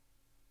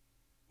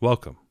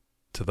Welcome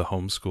to the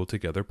Homeschool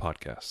Together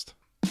podcast.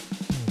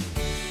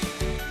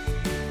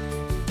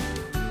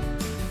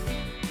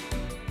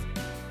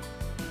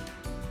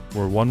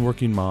 Where one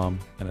working mom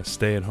and a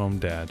stay-at-home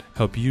dad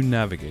help you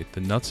navigate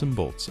the nuts and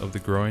bolts of the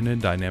growing and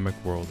dynamic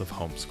world of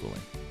homeschooling.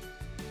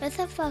 With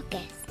a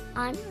focus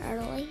on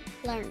early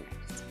learners,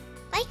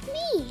 like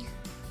me.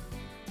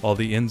 All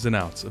the ins and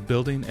outs of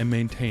building and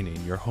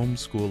maintaining your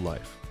homeschool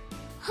life.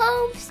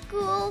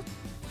 Homeschool.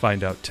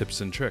 Find out tips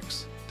and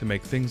tricks to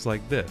make things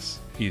like this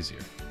easier.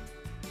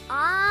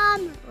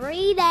 I'm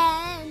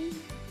reading.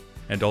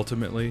 And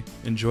ultimately,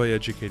 enjoy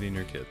educating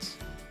your kids.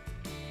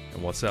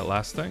 And what's that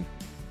last thing?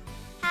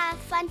 Have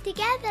fun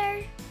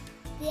together.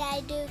 Did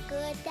I do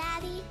good,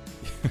 Daddy?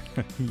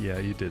 Yeah,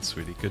 you did,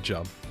 sweetie. Good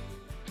job.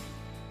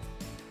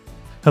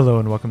 Hello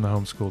and welcome to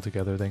Homeschool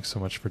Together. Thanks so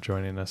much for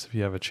joining us. If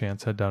you have a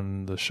chance, head down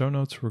in the show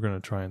notes. We're going to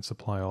try and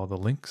supply all the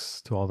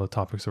links to all the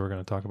topics that we're going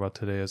to talk about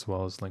today, as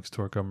well as links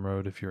to our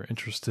Gumroad if you're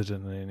interested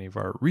in any of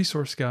our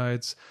resource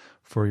guides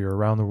for your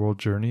around the world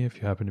journey. If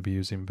you happen to be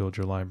using Build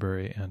Your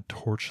Library and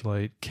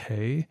Torchlight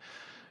K,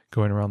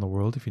 going around the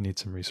world, if you need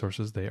some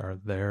resources, they are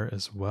there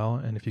as well.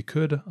 And if you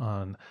could,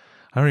 I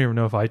don't even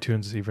know if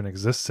iTunes even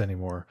exists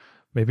anymore.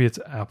 Maybe it's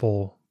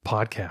Apple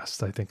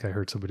Podcasts. I think I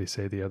heard somebody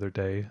say the other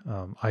day,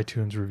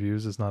 iTunes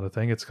reviews is not a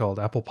thing. It's called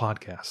Apple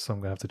Podcasts. So I'm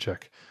going to have to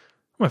check.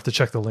 I'm going to have to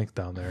check the link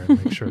down there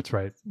and make sure it's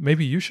right.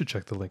 Maybe you should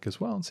check the link as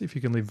well and see if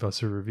you can leave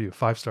us a review.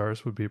 5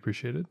 stars would be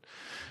appreciated.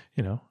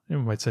 You know,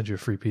 and we might send you a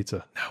free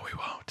pizza. No, we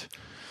won't.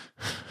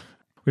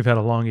 We've had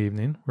a long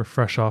evening. We're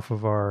fresh off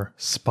of our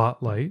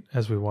spotlight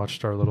as we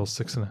watched our little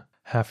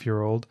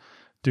 6.5-year-old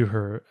do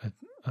her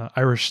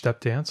Irish step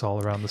dance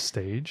all around the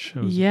stage.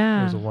 It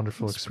was a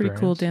wonderful experience. Pretty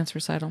cool dance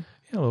recital.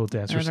 Yeah, a little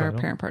dance recital. At our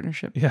parent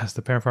partnership. Yes,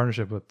 the parent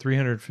partnership with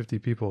 350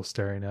 people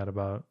staring at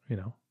about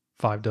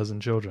 5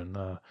 dozen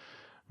children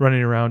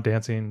running around,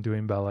 dancing,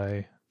 doing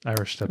ballet,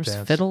 Irish step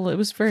dance. Fiddle. It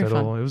was very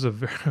fun. It was a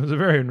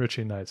very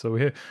enriching night. So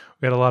we had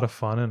a lot of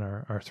fun, and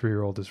our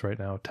 3-year-old is right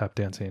now tap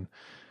dancing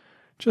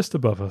just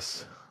above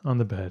us on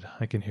the bed.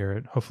 I can hear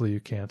it. Hopefully you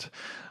can't.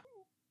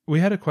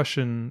 We had a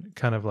question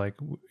kind of like,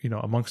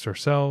 amongst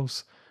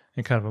ourselves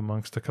and kind of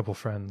amongst a couple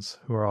friends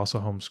who are also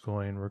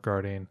homeschooling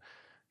regarding,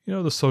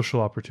 the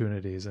social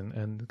opportunities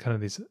and kind of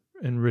these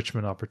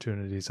enrichment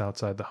opportunities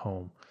outside the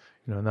home.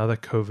 Now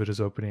that COVID is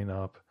opening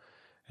up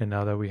and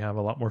now that we have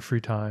a lot more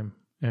free time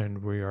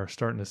and we are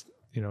starting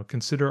to,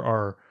 consider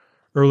our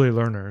early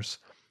learners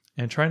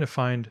and trying to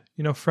find,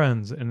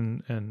 friends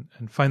and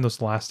find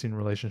those lasting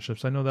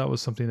relationships. I know that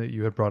was something that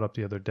you had brought up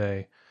the other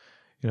day.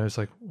 It's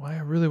like, well, I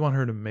really want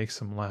her to make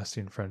some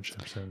lasting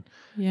friendships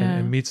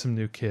and meet some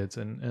new kids.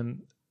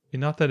 And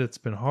not that it's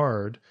been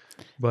hard,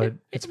 but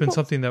it's been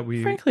something that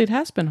frankly, it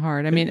has been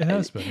hard. I mean, it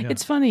has been. Yeah.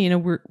 It's funny,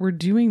 we're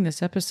doing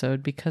this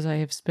episode because I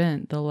have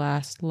spent the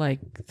last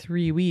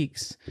 3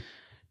 weeks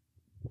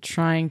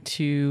trying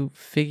to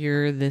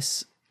figure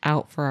this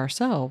out for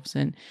ourselves.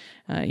 And,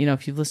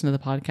 if you've listened to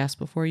the podcast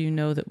before, you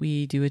know that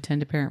we do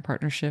attend a parent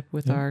partnership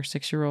with our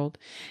 6-year-old.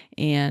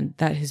 And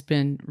that has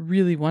been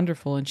really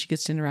wonderful. And she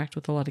gets to interact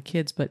with a lot of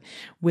kids. But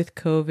with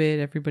COVID,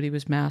 everybody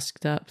was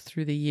masked up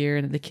through the year.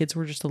 And the kids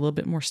were just a little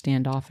bit more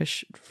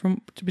standoffish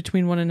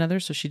between one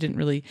another. So she didn't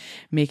really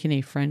make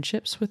any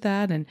friendships with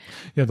that. And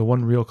the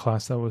one real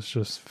class that was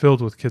just filled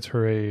with kids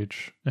her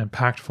age and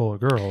packed full of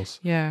girls.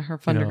 Yeah, her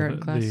kindergarten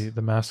class.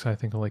 The mask, I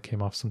think, only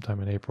came off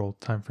sometime in April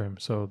timeframe.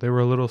 So they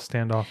were a little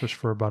standoffish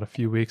for about a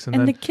few weeks.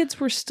 And then the kids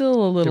were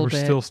still a little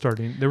bit.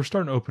 They were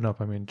starting to open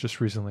up. I mean,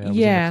 just recently I was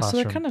in the so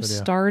classroom, they're kind of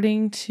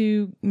starting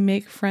to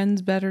make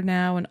friends better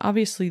now. And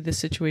obviously the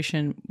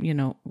situation,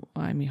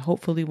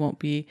 hopefully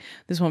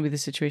this won't be the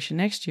situation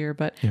next year.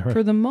 But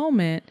for the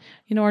moment,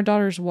 our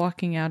daughter's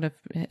walking out of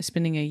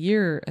spending a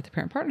year at the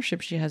parent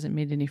partnership. She hasn't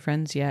made any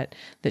friends yet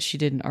that she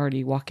didn't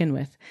already walk in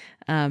with.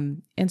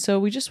 And so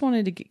we just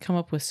wanted to come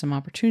up with some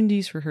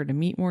opportunities for her to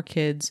meet more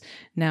kids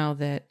now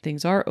that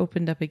things are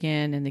opened up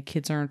again and the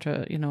kids aren't,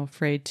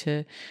 afraid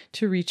to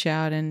reach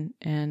out and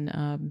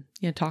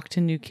talk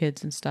to new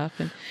kids and stuff.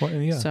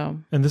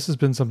 And this has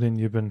been something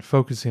you've been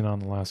focusing on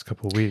the last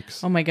couple of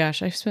weeks. Oh my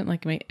gosh, I've spent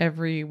my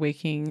every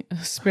waking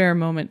spare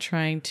moment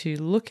trying to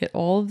look at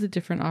all of the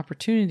different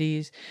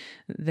opportunities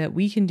that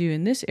we can do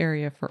in this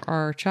area for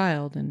our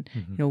child. And,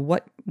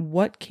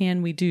 what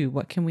can we do?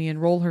 What can we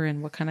enroll her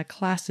in? What kind of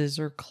classes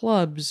or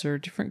clubs or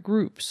different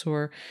groups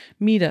or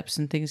meetups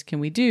and things can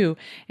we do?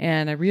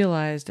 And I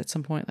realized at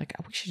some point, we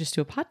should just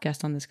do a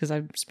podcast on this because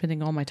I'm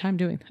spending all my time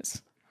doing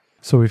this.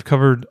 So we've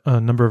covered a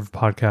number of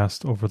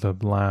podcasts over the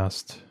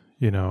last,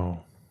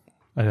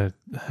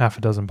 half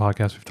a dozen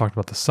podcasts. We've talked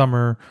about the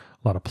summer,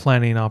 a lot of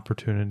planning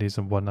opportunities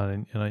and whatnot.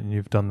 And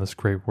you've done this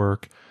great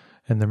work.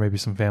 And there may be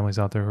some families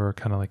out there who are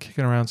kind of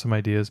kicking around some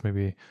ideas,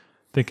 maybe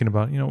thinking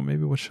about,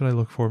 maybe what should I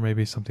look for?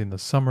 Maybe something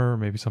this summer,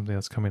 maybe something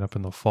that's coming up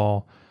in the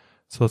fall.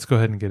 So let's go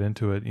ahead and get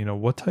into it.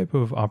 What type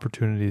of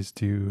opportunities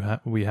do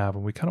we have?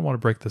 And we kind of want to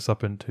break this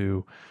up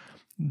into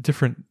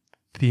different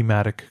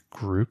thematic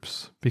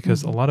groups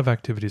because a lot of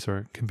activities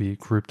can be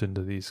grouped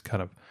into these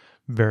kind of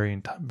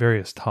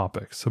various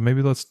topics. So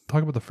maybe let's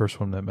talk about the first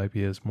one that might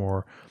be is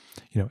more,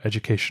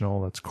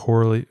 educational. That's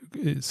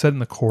set in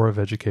the core of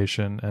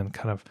education and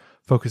kind of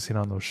focusing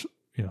on those,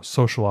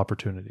 social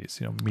opportunities,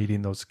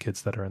 meeting those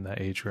kids that are in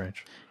that age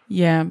range.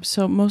 Yeah.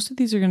 So most of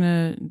these are going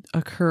to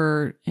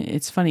occur.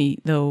 It's funny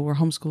though, we're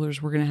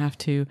homeschoolers. We're going to have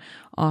to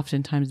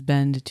oftentimes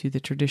bend to the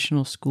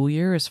traditional school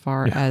year as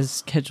far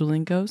as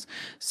scheduling goes.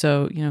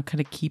 So, kind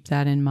of keep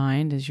that in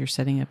mind as you're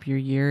setting up your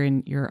year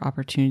and your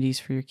opportunities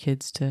for your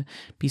kids to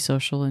be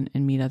social and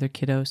meet other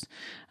kiddos.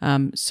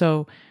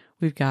 So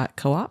we've got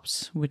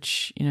co-ops,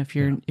 which, if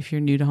you're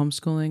new to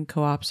homeschooling,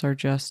 co-ops are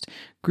just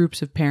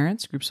groups of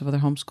parents, groups of other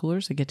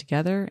homeschoolers that get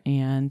together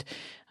and,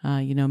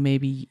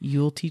 maybe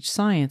you'll teach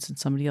science and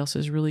somebody else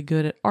is really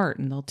good at art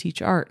and they'll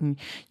teach art, and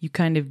you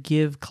kind of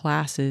give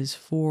classes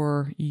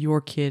for your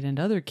kid and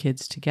other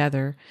kids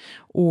together,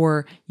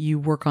 or you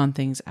work on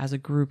things as a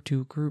group,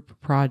 do group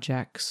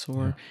projects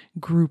or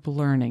group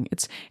learning.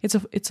 It's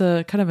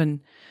a kind of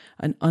an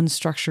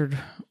unstructured,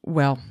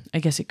 well, I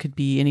guess it could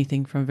be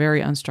anything from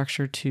very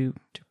unstructured to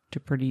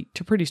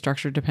pretty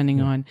structured, depending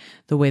on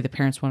the way the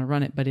parents want to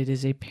run it. But it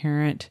is a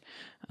parent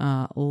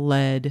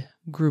led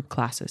group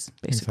classes,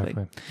 basically.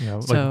 Exactly. Yeah,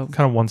 so,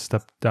 kind of one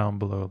step down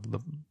below the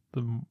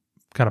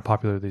kind of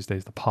popular these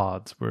days, the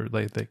pods, where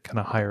they kind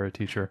of hire a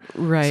teacher.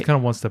 Right. It's kind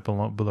of one step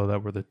below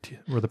that, where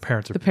the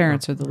parents are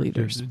the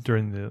leaders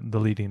during the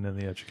leading and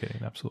the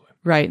educating. Absolutely.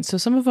 Right. And so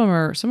some of them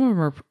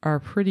are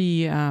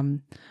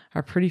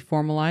pretty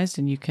formalized,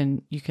 and you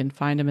can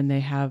find them, and they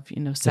have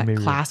set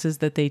classes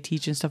that they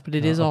teach and stuff. But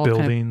it is all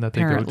building kind of that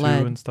they go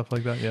to and stuff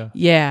like that.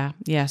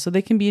 Yeah. So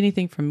they can be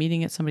anything from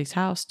meeting at somebody's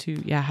house to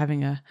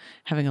having a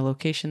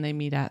location they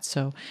meet at.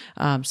 So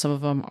some of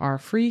them are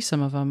free,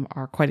 some of them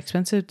are quite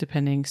expensive,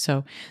 depending.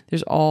 So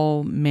there's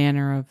all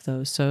manner of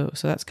those. So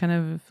that's kind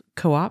of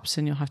co-ops,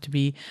 and you'll have to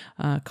be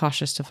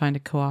cautious to find a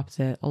co-op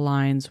that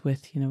aligns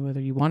with whether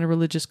you want a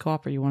religious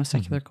co-op or you want a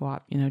secular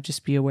co-op.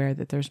 Just be aware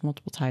that there's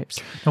multiple types.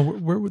 Now,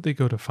 where would they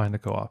go to find a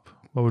co-op?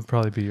 What would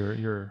probably be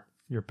your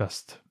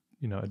best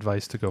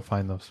advice to go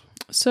find those?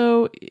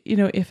 So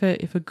if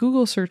a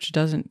Google search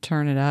doesn't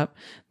turn it up,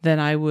 then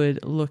I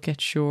would look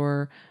at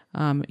your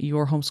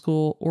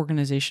homeschool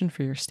organization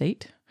for your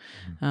state.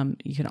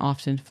 You can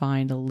often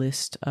find a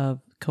list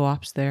of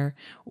co-ops there,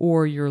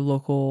 or your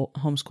local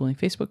homeschooling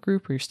Facebook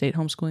group or your state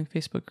homeschooling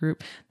Facebook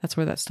group. That's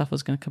where that stuff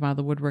is going to come out of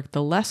the woodwork.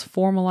 The less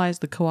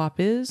formalized the co-op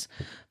is,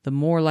 the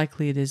more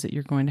likely it is that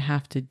you're going to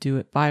have to do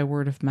it by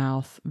word of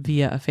mouth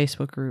via a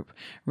Facebook group,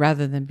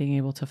 rather than being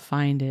able to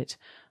find it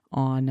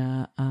on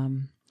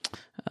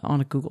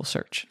a Google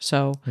search.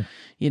 So,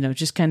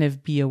 just kind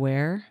of be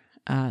aware.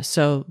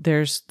 So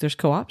there's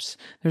co-ops.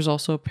 There's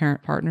also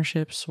parent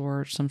partnerships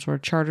or some sort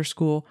of charter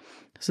school.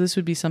 So this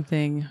would be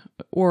something,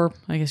 or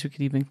I guess we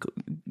could even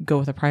go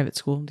with a private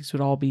school. These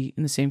would all be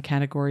in the same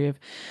category of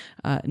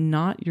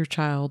not your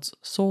child's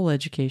sole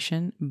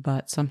education,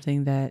 but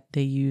something that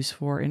they use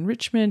for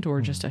enrichment,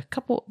 or just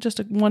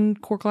one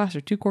core class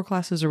or two core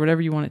classes or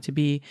whatever you want it to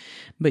be.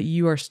 But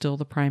you are still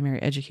the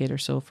primary educator.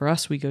 So for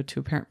us, we go to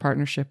a parent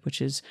partnership,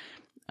 which is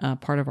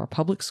part of our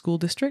public school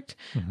district,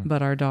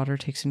 but our daughter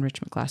takes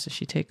enrichment classes.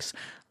 She takes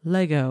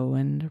Lego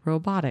and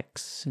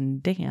robotics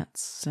and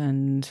dance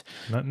and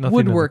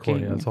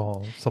woodworking. It's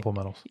all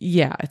supplementals.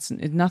 Yeah, it's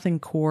nothing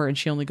core, and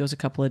she only goes a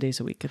couple of days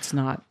a week. It's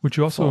not. Would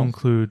you also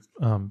include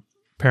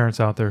parents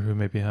out there who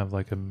maybe have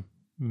like a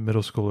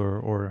middle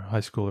schooler or high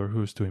schooler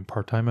who's doing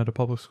part-time at a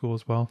public school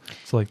as well?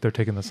 So like they're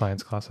taking the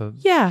science classes?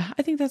 Yeah,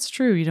 I think that's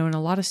true. In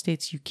a lot of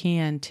states you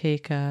can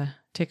take a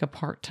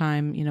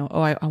part-time,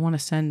 I want to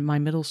send my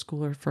middle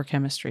schooler for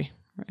chemistry.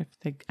 I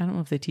don't know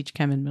if they teach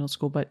chem in middle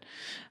school, but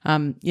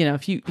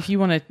if you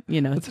want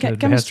to,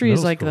 chemistry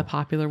is like the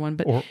popular one,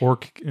 but or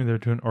they're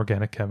doing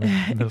organic chem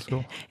in middle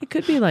school. It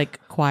could be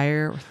like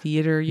choir or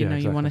theater.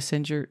 Exactly. You want to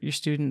send your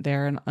student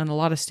there, and a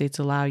lot of states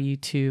allow you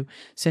to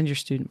send your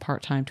student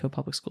part-time to a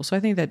public school. So I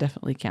think that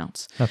definitely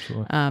counts.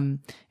 Absolutely. And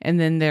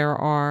then there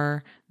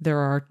are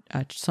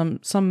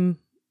some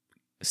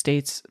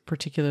states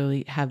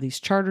particularly have these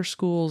charter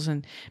schools,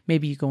 and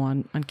maybe you go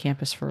on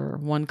campus for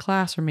one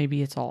class, or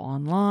maybe it's all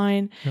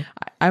online.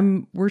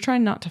 Yep. We're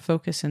trying not to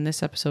focus in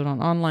this episode on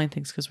online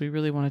things, because we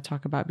really want to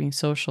talk about being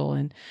social.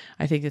 And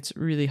I think it's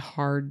really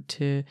hard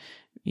to,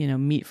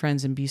 meet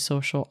friends and be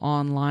social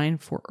online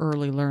for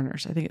early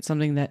learners. I think it's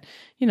something that,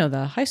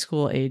 the high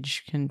school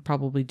age can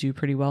probably do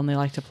pretty well, and they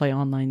like to play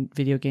online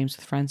video games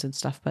with friends and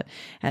stuff. But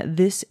at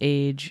this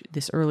age,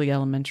 this early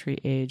elementary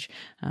age,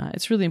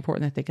 it's really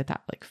important that they get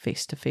that like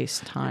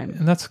face-to-face time.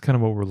 And that's kind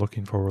of what we're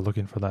looking for. We're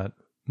looking for that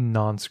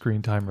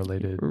non-screen time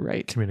related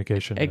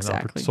communication and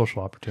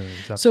social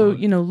opportunities.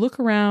 Absolutely. So, look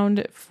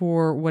around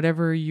for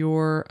whatever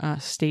your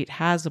state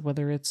has,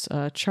 whether it's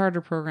charter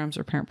programs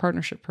or parent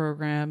partnership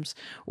programs,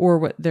 or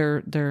what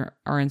there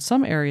are in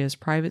some areas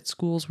private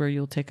schools where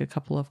you'll take a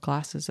couple of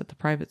classes at the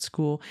private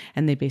school,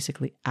 and they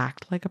basically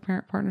act like a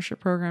parent partnership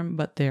program,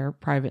 but they're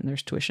private and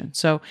there's tuition.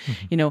 So,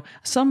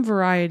 some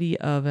variety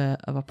of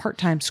a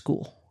part-time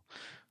school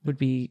would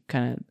be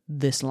kind of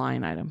this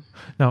line item.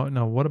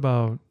 Now, what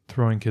about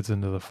throwing kids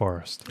into the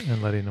forest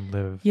and letting them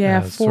live.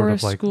 Yeah, as forest sort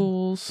of like,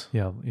 schools.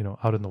 Yeah,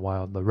 out in the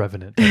wild, the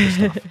Revenant type of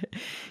stuff.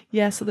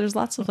 Yeah, so there's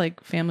lots of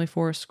like family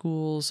forest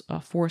schools,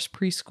 forest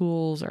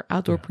preschools, or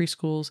outdoor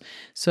preschools.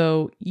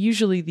 So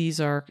usually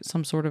these are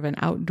some sort of an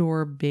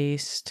outdoor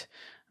based,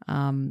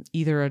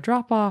 either a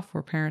drop off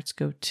where parents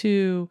go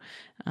to,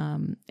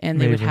 and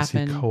they would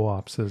happen. See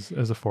co-ops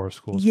as a forest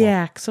school.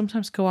 Yeah,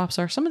 sometimes co-ops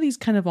are. Some of these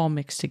kind of all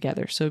mixed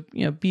together. So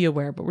be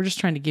aware. But we're just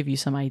trying to give you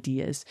some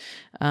ideas.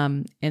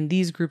 And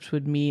these groups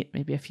would meet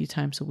maybe a few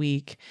times a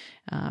week,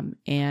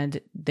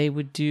 and they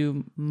would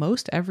do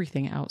most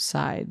everything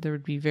outside. There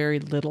would be very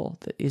little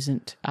that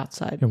isn't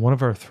outside. In one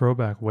of our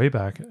throwback, way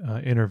back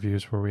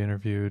interviews where we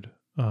interviewed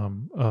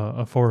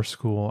a forest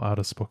school out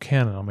of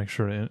Spokane, and I'll make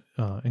sure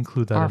to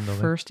include that in the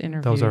first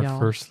interview. That was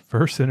our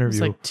first interview. It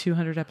was like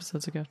 200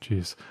 episodes ago.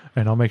 Jeez.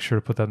 And I'll make sure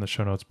to put that in the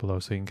show notes below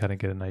so you can kind of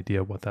get an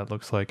idea of what that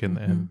looks like.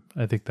 And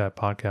I think that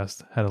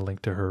podcast had a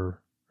link to her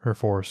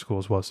forest school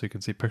as well, so you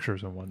can see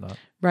pictures and whatnot.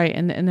 Right.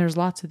 And there's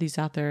lots of these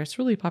out there. It's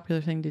really a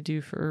popular thing to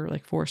do for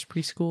like forest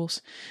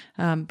preschools.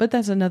 But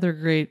that's another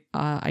great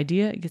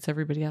idea. It gets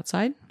everybody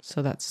outside.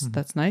 So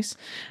that's nice.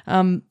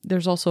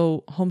 There's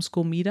also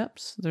homeschool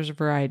meetups. There's a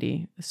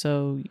variety.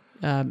 So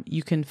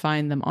you can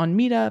find them on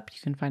Meetup.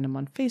 You can find them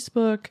on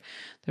Facebook.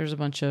 There's a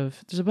bunch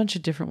of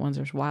different ones.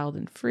 There's Wild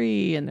and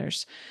Free, and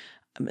there's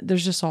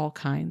just all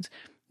kinds.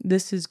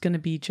 This is going to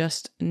be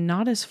just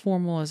not as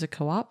formal as a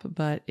co-op,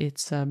 but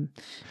it's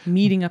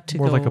meeting up to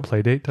more like a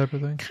play date type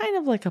of thing? Kind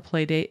of like a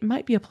play date. It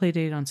might be a play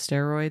date on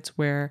steroids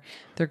where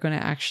they're going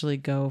to actually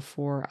go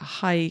for a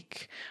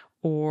hike,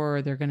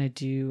 or they're going to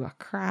do a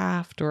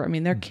craft, or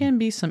there can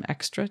be some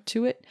extra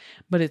to it,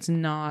 but it's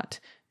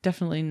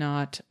definitely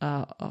not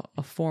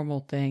a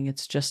formal thing.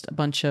 It's just a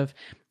bunch of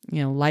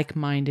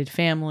like-minded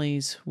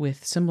families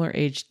with similar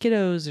aged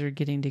kiddos that are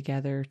getting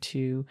together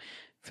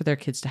for their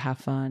kids to have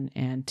fun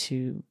and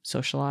to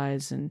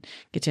socialize and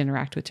get to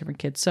interact with different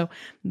kids. So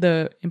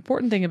the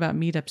important thing about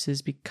meetups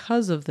is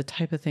because of the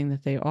type of thing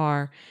that they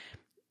are,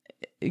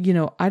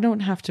 I don't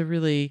have to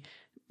really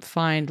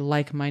find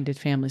like-minded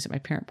families at my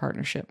parent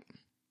partnership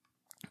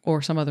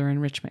or some other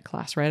enrichment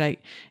class, right?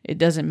 It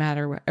doesn't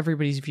matter what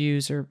everybody's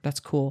views are. That's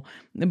cool.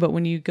 But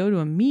when you go to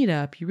a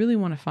meetup, you really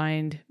want to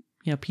find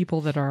people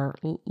that are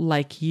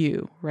like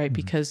you, right?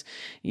 Because,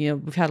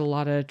 we've had a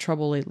lot of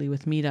trouble lately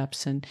with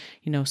meetups, and,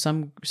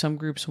 some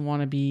groups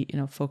want to be,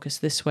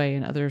 focused this way,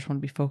 and others want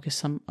to be focused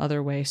some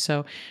other way.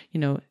 So,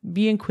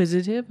 be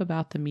inquisitive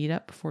about the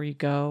meetup before you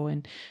go,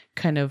 and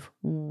kind of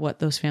what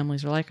those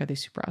families are like. Are they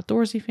super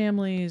outdoorsy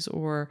families,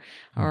 or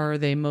are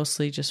they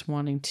mostly just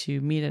wanting to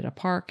meet at a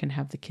park and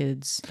have the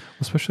kids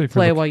especially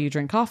play while you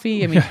drink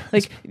coffee?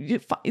 Like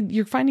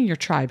you're finding your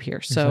tribe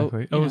here. So,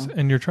 exactly.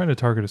 And you're trying to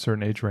target a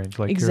certain age range.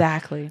 Like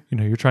exactly.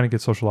 You're trying to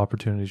get social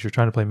opportunities. You're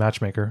trying to play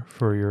matchmaker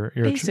for your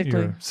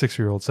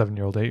 6-year-old,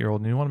 7-year-old,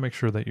 8-year-old, and you want to make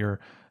sure that you're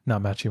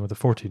not matching with a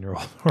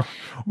 14-year-old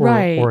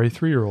or a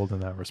 3-year-old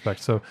in that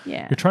respect. So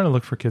you're trying to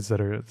look for kids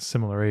that are at a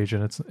similar age,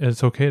 and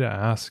it's okay to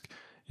ask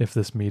if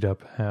this meetup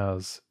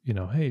has,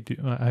 hey,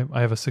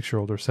 I have a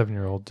 6-year-old or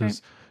 7-year-old.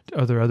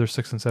 Are there other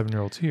 6 and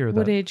 7-year-olds here?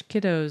 What age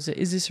kiddos?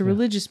 Is this a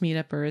religious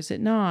meetup or is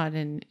it not?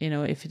 And,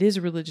 if it is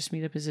a religious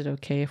meetup, is it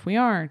okay if we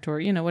aren't? Or,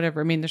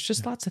 whatever. There's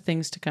just lots of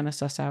things to kind of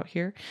suss out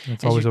here.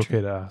 It's always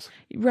okay to ask.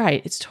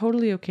 Right. It's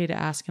totally okay to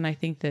ask. And I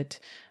think that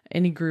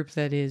any group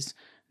that is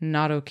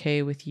not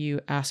okay with you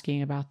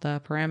asking about the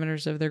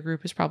parameters of their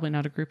group is probably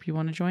not a group you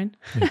want to join.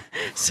 Yeah.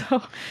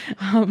 So,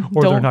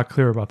 or they're not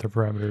clear about their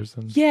parameters.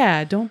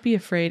 Don't be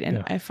afraid.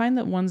 And I find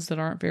that ones that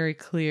aren't very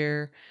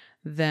clear,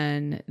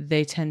 then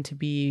they tend to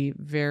be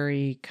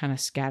very kind of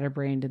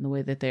scatterbrained in the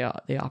way that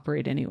they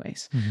operate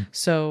anyways. Mm-hmm.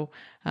 So,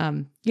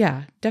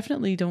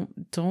 definitely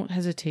don't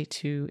hesitate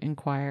to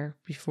inquire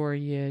before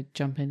you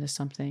jump into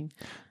something.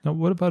 Now,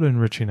 what about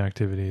enriching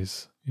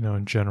activities,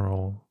 in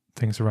general?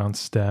 Things around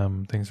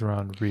STEM, things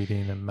around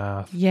reading and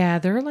math. Yeah,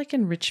 there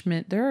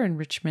are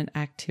enrichment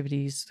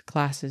activities,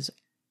 classes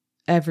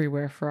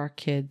everywhere for our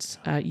kids.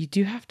 You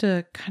do have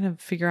to kind of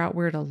figure out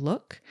where to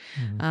look.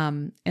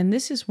 Mm-hmm. And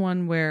this is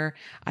one where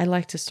I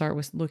like to start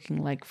with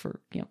looking like for,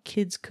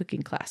 kids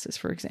cooking classes,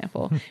 for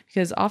example,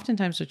 because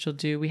oftentimes what you'll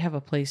do, we have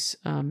a place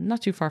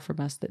not too far from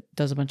us that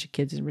does a bunch of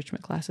kids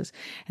enrichment classes,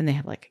 and they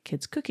have like a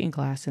kids cooking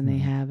class, and they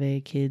have a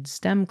kids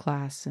STEM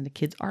class and a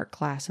kids art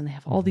class, and they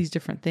have all these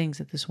different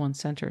things at this one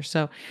center.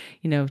 So,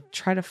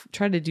 try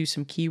to do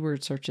some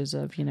keyword searches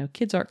of,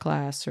 kids art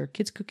class or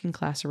kids cooking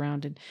class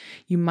around, and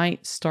you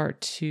might start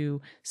to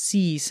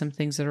see some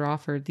things that are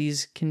offered.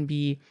 These can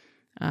be,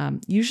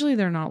 usually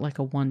they're not like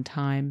a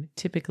one-time.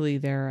 Typically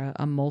they're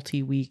a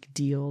multi-week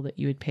deal that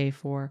you would pay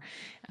for.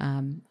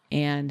 And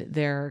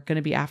they're going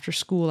to be after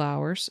school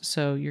hours.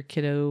 So your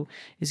kiddo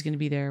is going to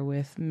be there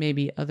with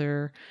maybe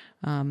other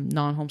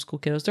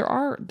non-homeschool kiddos.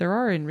 There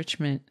are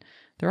enrichment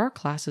there are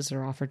classes that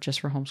are offered just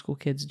for homeschool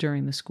kids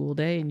during the school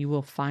day, and you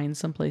will find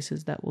some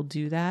places that will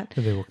do that.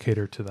 And they will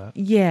cater to that.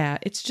 Yeah,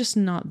 it's just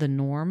not the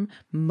norm.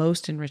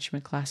 Most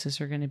enrichment classes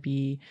are going to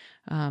be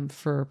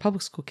for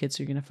public school kids.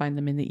 So you're going to find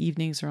them in the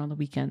evenings or on the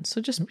weekends.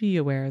 So just be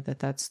aware that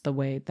that's the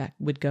way that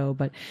would go.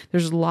 But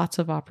there's lots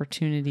of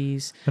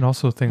opportunities. And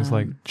also things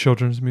like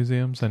children's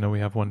museums. I know we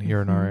have one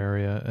here in our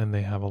area, and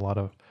they have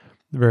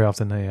very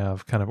often they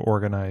have kind of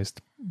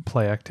organized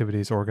play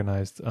activities,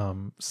 organized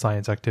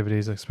science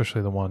activities,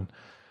 especially the one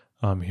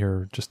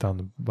here just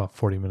down about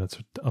 40 minutes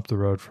up the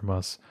road from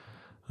us.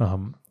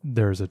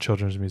 There's a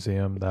children's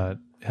museum that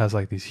has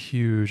like these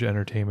huge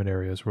entertainment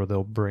areas where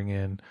they'll bring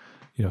in,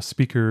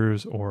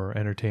 speakers or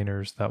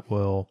entertainers that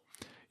will,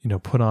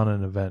 put on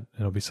an event.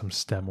 It'll be some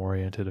STEM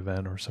oriented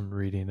event or some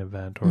reading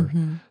event or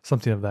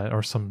something of that,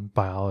 or some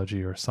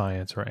biology or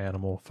science or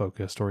animal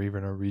focused, or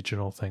even a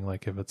regional thing.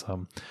 Like if it's,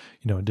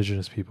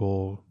 indigenous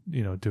people,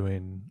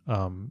 doing,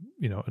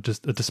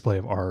 just a display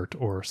of art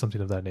or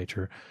something of that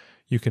nature.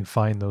 You can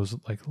find those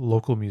like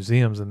local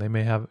museums, and they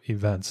may have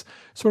events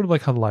sort of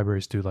like how the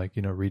libraries do, like,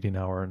 reading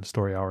hour and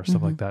story hour,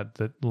 stuff like that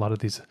a lot of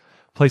these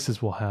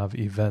places will have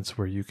events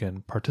where you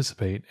can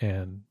participate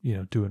and,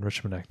 do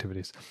enrichment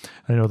activities.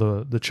 I know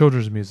the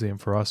Children's Museum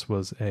for us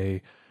was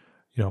a,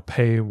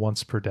 pay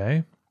once per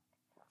day,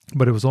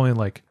 but it was only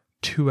like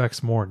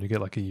 2x more, and you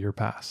get like a year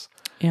pass.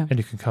 Yeah. And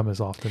you can come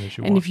as often as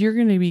you want. And if you're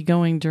going to be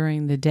going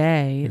during the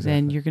day,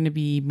 then you're going to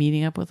be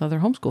meeting up with other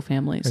homeschool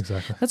families.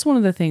 Exactly. That's one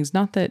of the things.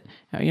 Not that,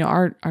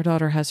 our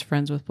daughter has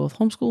friends with both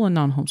homeschool and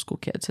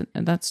non-homeschool kids,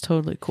 and that's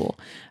totally cool.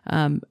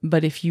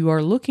 But if you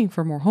are looking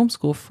for more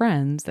homeschool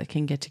friends that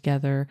can get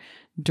together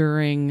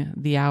during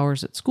the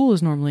hours that school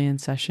is normally in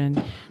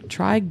session,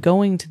 try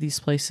going to these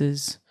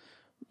places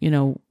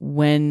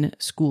when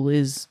school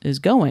is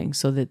going,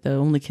 so that the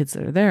only kids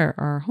that are there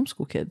are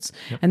homeschool kids.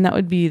 Yep. And that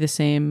would be the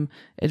same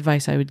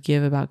advice I would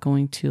give about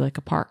going to like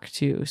a park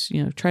too.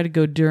 So, try to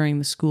go during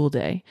the school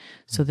day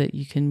so that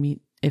you can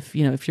meet, if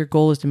your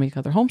goal is to make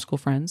other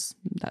homeschool friends,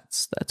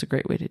 that's a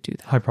great way to do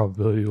that. High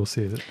probability you'll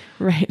see it.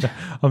 Right.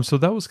 So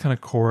that was kind of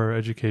core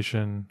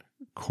education,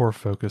 core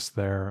focus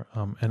there,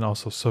 and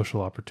also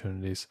social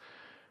opportunities.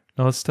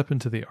 Now let's step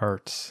into the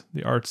arts.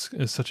 The arts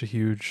is such a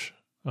huge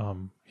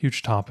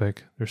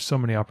topic. There's so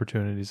many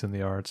opportunities in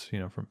the arts,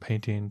 from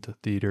painting to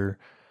theater,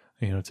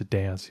 to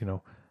dance.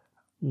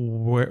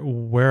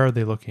 Where are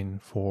they looking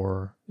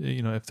for,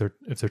 if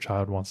their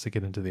child wants to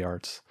get into the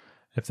arts,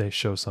 if they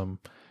show some,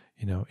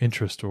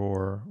 interest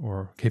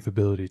or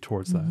capability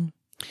towards that?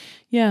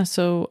 Yeah.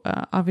 So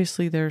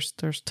obviously there's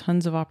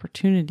tons of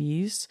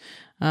opportunities.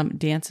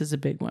 Dance is a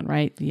big one,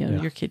 right?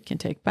 Your kid can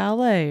take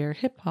ballet or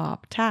hip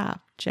hop,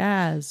 tap,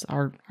 jazz.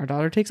 Our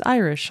daughter takes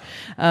Irish.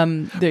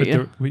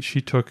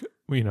 She took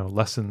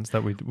lessons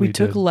that we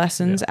took did.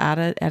 lessons at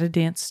a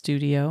dance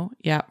studio,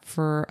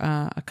 for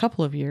a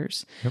couple of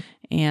years. Yep.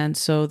 And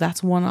so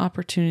that's one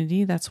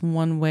opportunity. That's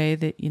one way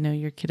that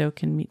your kiddo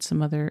can meet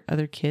some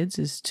other kids,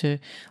 is to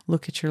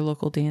look at your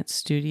local dance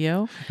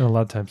studio. And a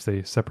lot of times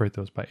they separate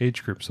those by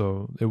age group,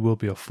 so it will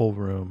be a full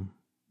room,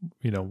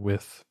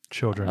 with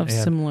children of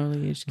and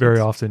similarly aged kids. Very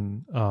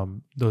often,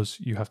 those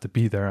you have to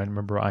be there. I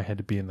remember I had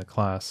to be in the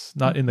class,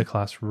 not in the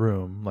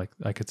classroom, like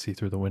I could see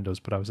through the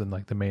windows, but I was in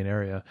like the main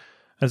area.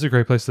 That's a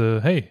great place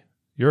to, hey,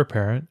 you're a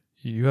parent.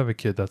 You have a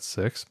kid that's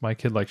 6. My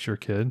kid likes your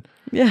kid.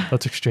 Yeah.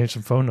 Let's exchange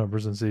some phone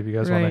numbers and see if you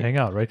guys want to hang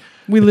out, right?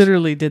 We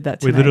literally did that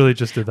tonight. We literally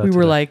just did that We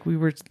were like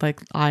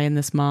I and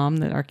this mom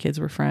that our kids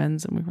were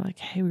friends, and we were like,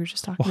 hey, we were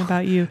just talking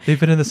about you. They've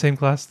been in the same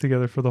class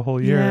together for the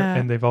whole year,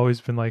 and they've always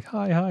been like,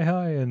 hi.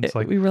 And it's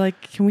like, we were like,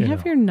 can we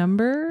have your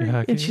number?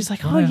 Yeah, and she's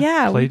like, oh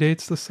yeah. Play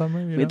dates this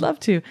summer? We'd love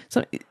to.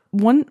 So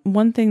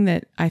one thing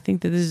that I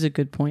think that this is a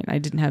good point, I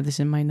didn't have this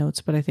in my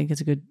notes, but I think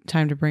it's a good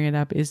time to bring it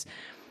up, is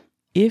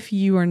if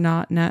you are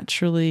not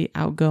naturally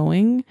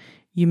outgoing,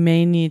 you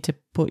may need to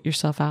put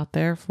yourself out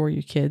there for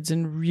your kids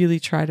and really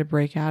try to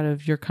break out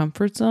of your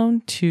comfort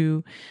zone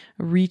to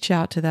reach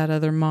out to that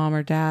other mom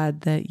or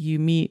dad that you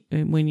meet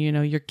when,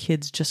 your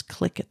kids just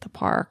click at the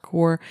park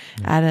or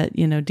at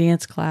a,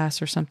 dance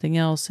class or something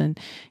else. And,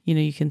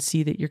 you can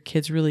see that your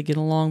kids really get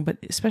along, but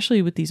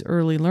especially with these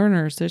early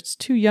learners, it's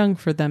too young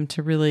for them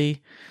to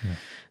really... Yeah.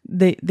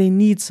 They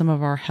need some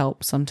of our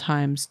help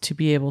sometimes to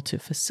be able to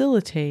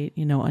facilitate,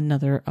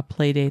 a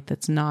play date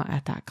that's not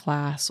at that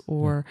class,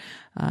 or,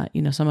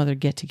 some other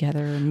get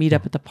together or meet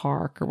up at the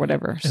park or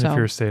whatever. And if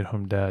you're a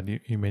stay-at-home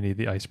dad, you may need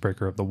the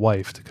icebreaker of the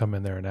wife to come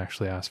in there and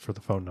actually ask for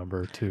the phone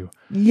number too.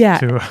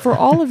 Yeah. For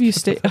all of you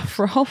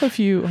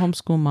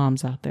homeschool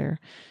moms out there,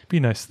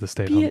 be nice to the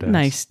stay-at-home dads. Be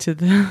nice to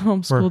the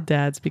homeschool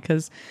dads,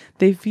 because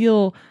they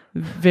feel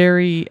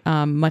very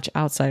much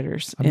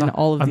outsiders in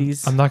all of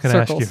these. I'm not going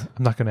to ask you.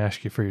 I'm not going to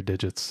ask you for your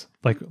digits,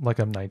 like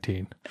I'm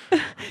 19.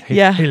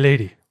 Hey, hey,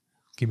 lady,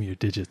 give me your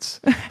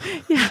digits.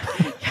 Yeah,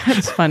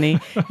 it's funny.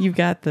 You've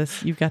got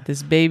this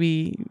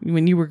baby.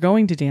 When you were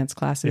going to dance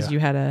classes, you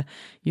had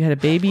a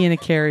baby in a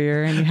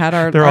carrier, and you had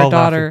our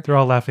daughter. They're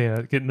all laughing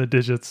at getting the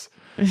digits.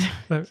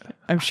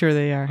 I'm sure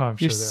they are. Oh, I'm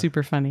sure You're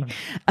super funny.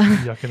 I'm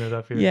yucking it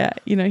up here. Yeah,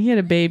 he had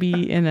a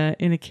baby in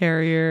a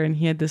carrier, and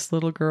he had this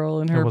little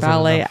girl in her wasn't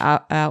ballet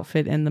enough.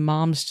 outfit, and the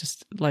moms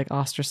just like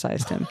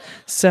ostracized him.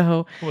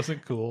 So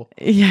Wasn't cool.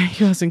 yeah,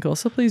 he wasn't cool.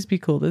 So please be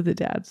cool to the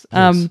dads.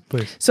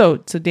 Please. So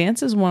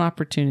dance is one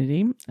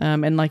opportunity,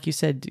 and like you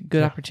said,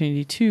 good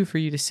opportunity too for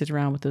you to sit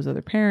around with those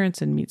other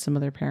parents and meet some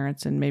other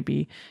parents and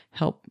maybe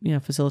help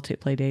facilitate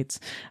play dates.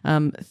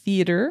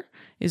 Theater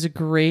is a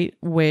great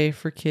way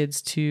for kids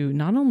to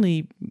not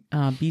only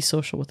be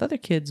social with other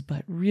kids,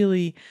 but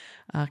really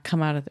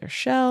come out of their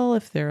shell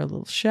if they're a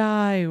little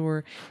shy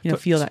or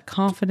feel that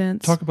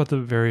confidence. Talk about the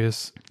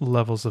various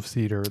levels of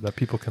theater that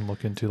people can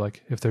look into.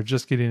 Like if they're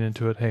just getting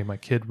into it, hey, my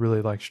kid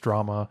really likes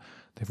drama,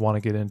 they want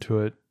to get into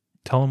it.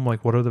 Tell them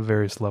like what are the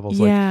various levels,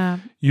 like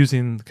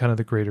using kind of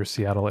the greater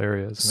Seattle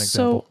area as an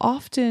example. So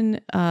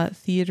often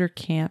theater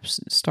camps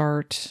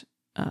start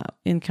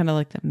in kind of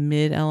like the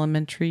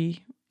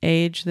mid-elementary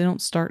age. They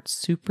don't start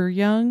super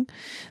young.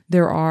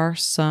 There are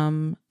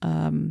some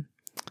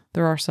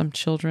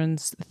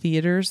children's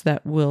theaters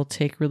that will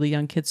take really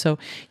young kids. So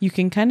you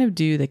can kind of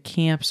do the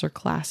camps or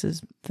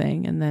classes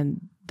thing, and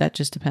then that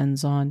just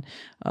depends on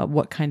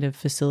what kind of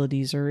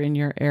facilities are in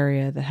your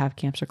area that have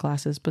camps or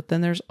classes. But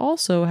then there's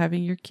also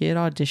having your kid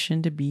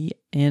audition to be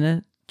in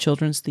a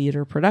children's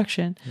theater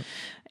production. Yep.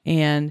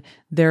 And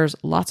there's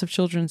lots of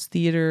children's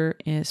theater,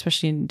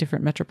 especially in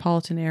different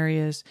metropolitan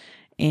areas.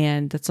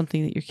 And that's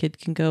something that your kid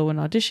can go and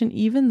audition.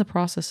 Even the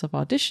process of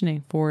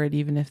auditioning for it,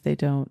 even if they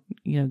don't,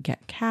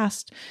 get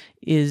cast,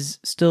 is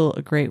still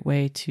a great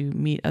way to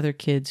meet other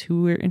kids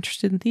who are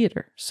interested in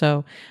theater.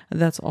 So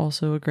that's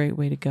also a great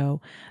way to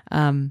go.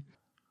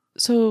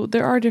 So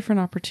there are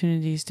different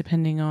opportunities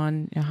depending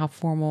on how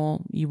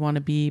formal you want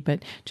to be,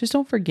 but just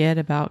don't forget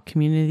about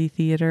community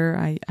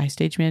theater. I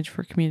stage manage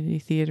for community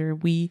theater.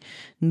 We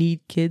need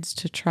kids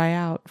to try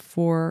out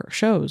for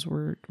shows.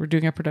 We're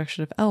doing a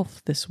production of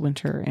Elf this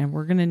winter, and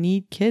we're going to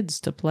need kids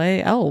to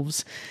play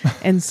elves.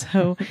 And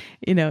so,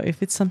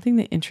 if it's something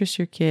that interests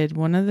your kid,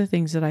 one of the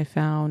things that I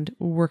found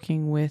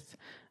working with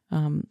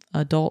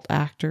adult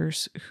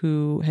actors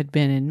who had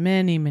been in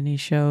many, many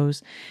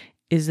shows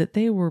is that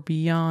they were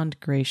beyond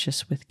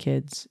gracious with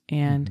kids.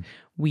 And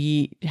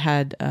we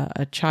had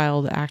a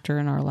child actor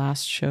in our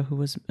last show who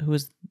was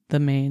the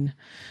main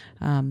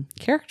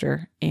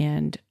character,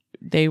 and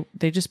they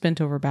just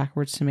bent over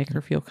backwards to make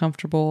her feel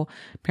comfortable.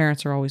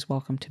 Parents are always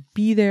welcome to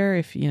be there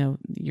if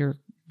you're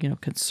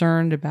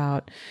concerned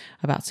about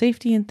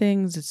safety and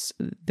things.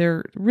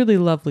 They're really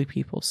lovely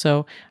people.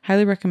 So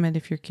highly recommend,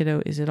 if your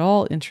kiddo is at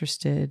all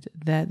interested,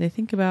 that they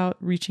think about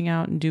reaching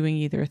out and doing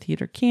either a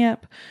theater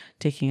camp,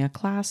 taking a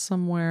class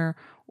somewhere,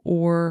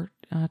 or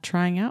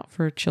trying out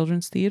for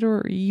children's theater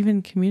or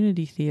even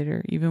community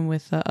theater, even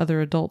with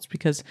other adults,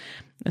 because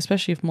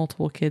especially if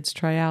multiple kids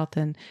try out,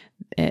 then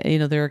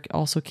there are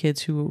also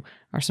kids who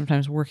are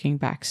sometimes working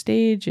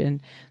backstage,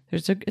 and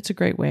it's a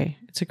great way.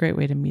 It's a great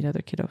way to meet other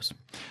kiddos.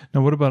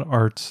 Now, what about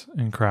arts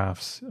and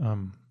crafts?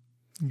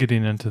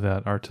 Getting into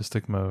that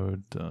artistic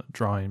mode,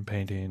 drawing,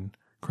 painting,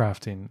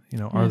 crafting,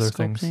 are there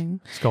sculpting.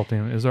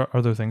 Sculpting,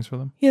 are there things for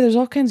them? Yeah, there's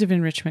all kinds of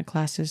enrichment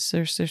classes.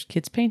 There's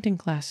kids painting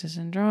classes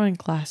and drawing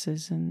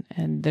classes,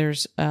 and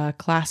there's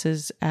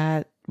classes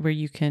where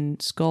you can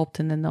sculpt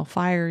and then they'll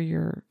fire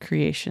your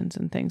creations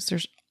and things.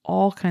 There's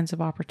all kinds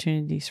of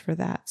opportunities for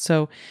that.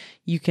 So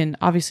you can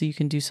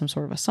do some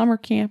sort of a summer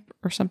camp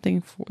or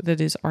something that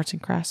is arts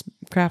and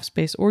crafts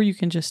based, or you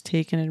can just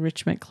take an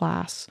enrichment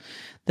class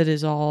that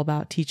is all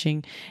about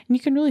teaching. And you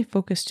can really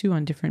focus too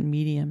on different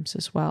mediums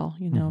as well.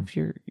 If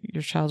your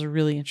child's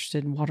really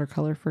interested in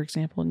watercolor, for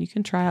example, and you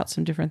can try out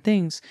some different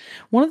things.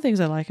 One of the things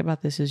I like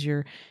about this is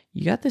you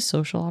got this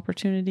social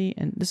opportunity,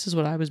 and this is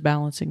what I was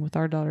balancing with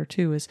our daughter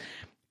too, is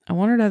I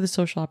want her to have the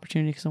social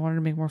opportunity because I want her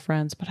to make more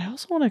friends, but I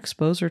also want to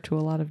expose her to a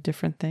lot of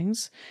different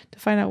things to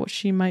find out what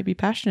she might be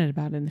passionate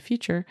about in the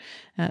future.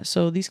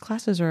 So these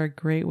classes are a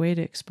great way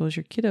to expose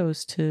your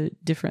kiddos to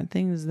different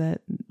things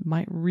that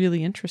might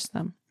really interest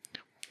them.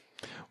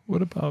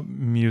 What about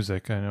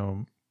music? I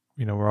know,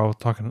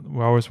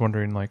 we're always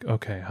wondering like,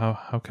 okay,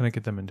 how can I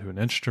get them into an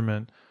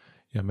instrument?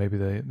 Maybe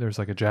there's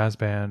like a jazz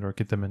band, or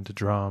get them into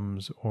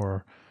drums,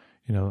 or,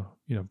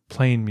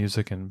 playing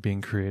music and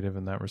being creative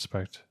in that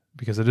respect.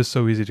 Because it is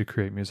so easy to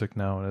create music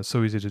now, and it's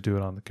so easy to do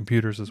it on the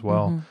computers as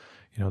well.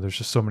 Mm-hmm. There's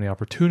just so many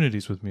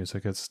opportunities with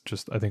music. It's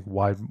just, I think,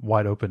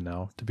 wide open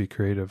now to be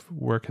creative.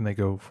 Where can they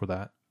go for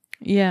that?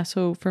 Yeah,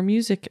 so for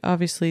music,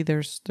 obviously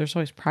there's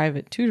always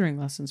private tutoring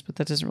lessons, but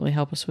that doesn't really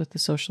help us with the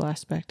social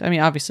aspect. I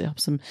mean, obviously it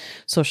helps them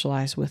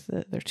socialize with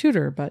their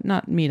tutor, but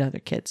not meet other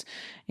kids.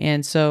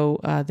 And so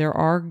there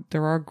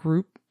are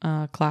group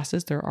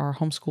classes. There are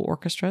homeschool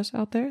orchestras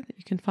out there that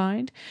you can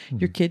find. Mm-hmm.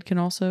 Your kid can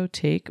also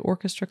take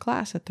orchestra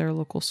class at their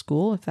local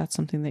school if that's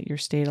something that your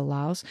state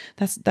allows.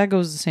 That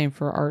goes the same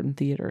for art and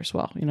theater as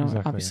well.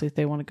 Exactly, obviously if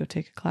they want to go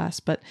take a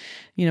class, but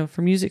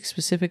for music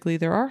specifically,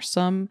 there are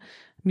some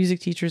music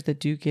teachers that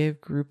do give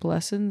group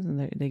lessons,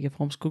 and they give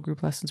homeschool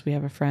group lessons. We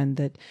have a friend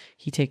that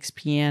he takes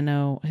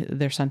piano,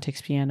 their son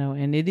takes piano,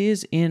 and it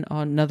is in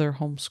another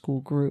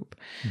homeschool group.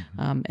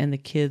 And the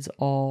kids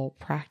all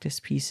practice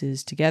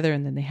pieces together,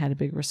 and then they had a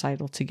big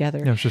recital together.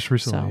 Yeah, it was just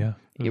recently,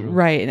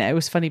 Right. And it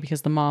was funny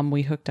because the mom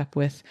we hooked up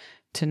with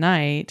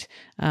tonight,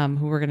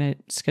 who we're going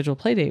to schedule a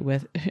play date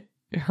with,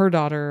 her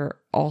daughter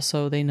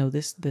also, they know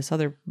this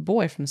other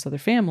boy from this other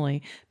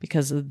family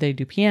because they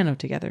do piano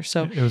together.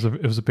 So it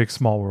was a big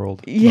small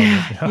world.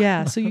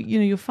 Yeah. So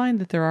you'll find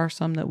that there are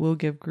some that will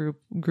give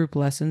group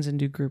lessons and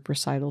do group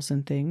recitals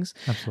and things.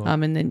 Absolutely.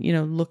 And then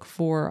look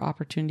for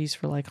opportunities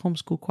for like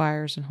homeschool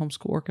choirs and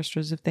homeschool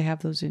orchestras if they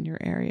have those in your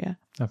area.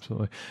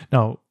 Absolutely.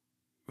 Now,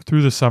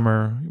 through the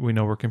summer, we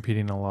know we're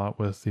competing a lot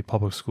with the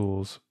public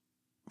schools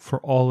for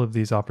all of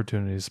these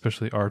opportunities,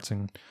 especially arts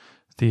and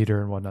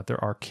theater and whatnot.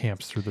 There are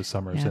camps through the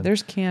summers. Yeah,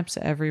 there's camps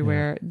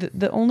everywhere. Yeah.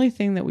 The only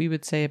thing that we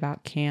would say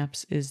about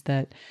camps is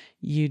that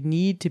you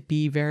need to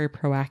be very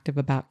proactive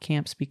about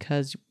camps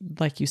because,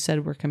 like you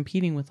said, we're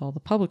competing with all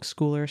the public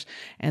schoolers,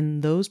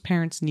 and those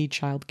parents need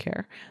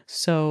childcare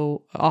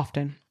so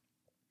often.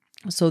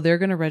 So they're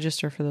going to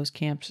register for those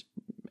camps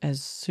as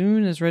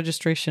soon as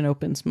registration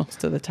opens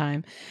most of the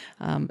time.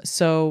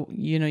 So,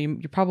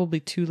 you're probably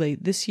too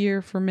late this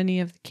year for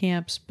many of the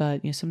camps,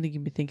 but something you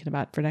can be thinking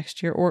about for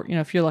next year, or,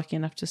 if you're lucky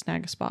enough to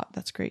snag a spot,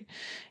 that's great.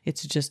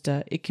 It's just,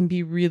 it can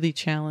be really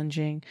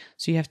challenging.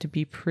 So you have to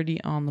be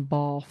pretty on the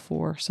ball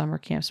for summer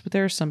camps, but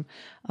there are some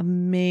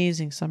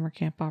amazing summer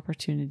camp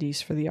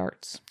opportunities for the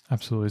arts.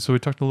 Absolutely. So we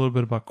talked a little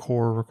bit about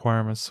core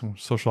requirements, some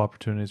social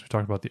opportunities. We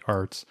talked about the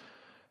arts.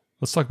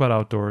 Let's talk about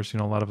outdoors. A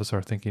lot of us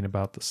are thinking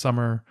about the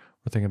summer.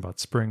 We're thinking about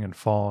spring and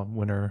fall and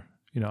winter.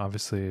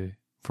 Obviously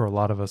for a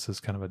lot of us is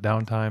kind of a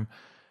downtime.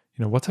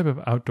 What type of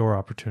outdoor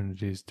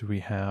opportunities do we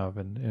have,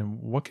 and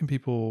what can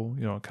people,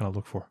 kind of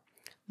look for?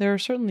 There are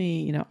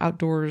certainly,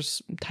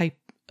 outdoors type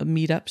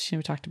meetups.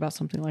 We talked about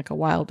something like a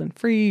Wild and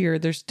Free, or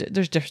there's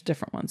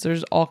different ones.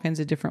 There's all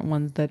kinds of different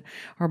ones that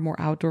are more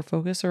outdoor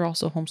focused. There are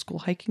also homeschool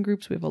hiking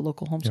groups. We have a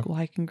local homeschool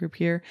hiking group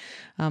here.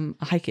 A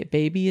Hike It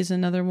Baby is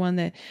another one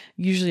that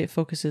usually it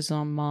focuses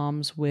on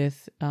moms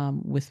with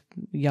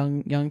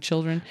young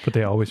children. But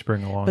they always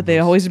bring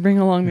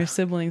along. Their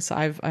siblings. So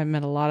I've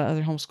met a lot of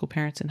other homeschool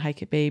parents in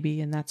Hike It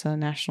Baby, and that's a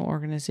national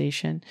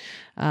organization.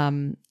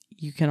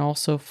 You can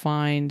also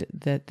find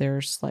that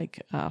there's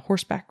like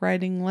horseback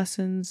riding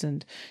lessons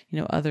and,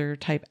 other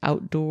type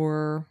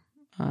outdoor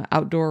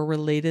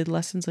related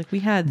lessons. Like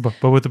we had,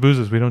 but with the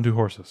boozes, we don't do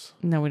horses.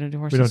 No, we don't do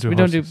horses. We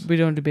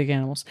don't do big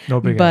animals.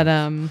 No big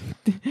animals.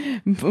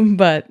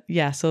 But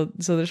yeah, so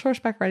there's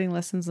horseback riding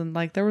lessons, and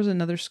like there was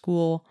another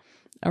school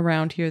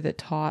around here that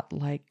taught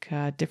like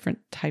different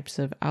types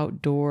of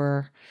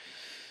outdoor.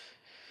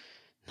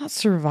 Not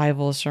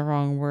survival is the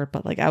wrong word,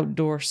 but like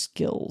outdoor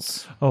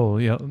skills. Oh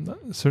yeah,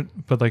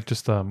 but like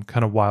just kind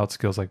of wild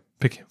skills, like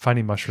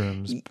finding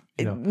mushrooms.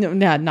 No,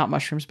 not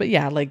mushrooms, but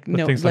yeah,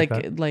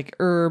 like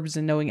herbs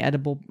and knowing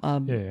edible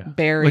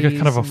berries, like a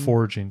kind of a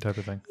foraging type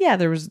of thing. Yeah,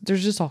 there's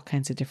just all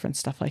kinds of different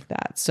stuff like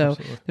that. So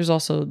Absolutely. There's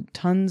also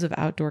tons of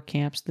outdoor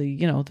camps.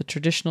 The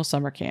traditional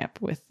summer camp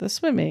with the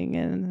swimming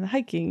and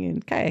hiking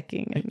and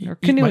kayaking or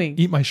canoeing.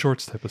 Eat my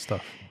shorts type of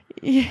stuff.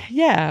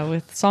 Yeah,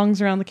 with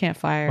songs around the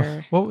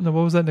campfire. What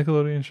was that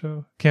Nickelodeon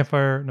show?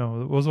 Campfire? No,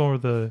 what was the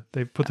one where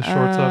they put the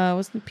shorts up?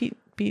 Wasn't it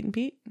Pete and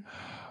Pete?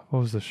 What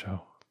was the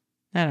show?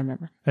 I don't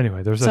remember.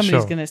 Anyway, there's a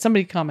show.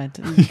 Somebody comment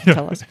and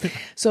tell us.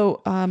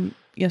 So,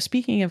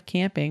 speaking of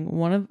camping,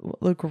 one of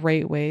the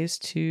great ways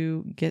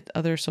to get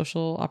other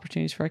social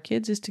opportunities for our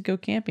kids is to go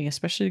camping,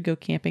 especially to go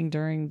camping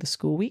during the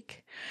school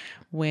week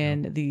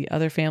when the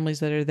other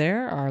families that are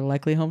there are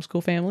likely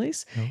homeschool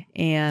families.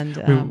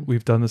 And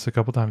we've done this a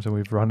couple times, and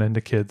we've run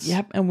into kids.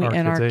 Yep,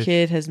 and our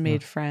kid has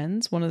made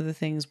friends. One of the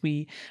things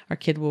our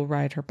kid will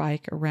ride her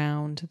bike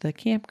around the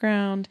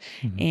campground,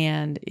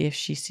 and if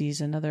she sees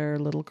another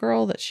little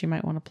girl that she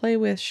might want to play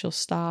with, she'll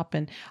stop,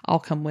 and I'll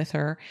come with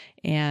her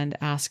and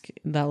ask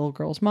that little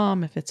girl's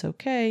mom if it's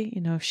okay,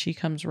 if she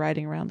comes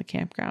riding around the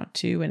campground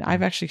too. And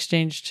I've actually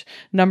exchanged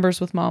numbers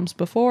with moms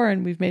before,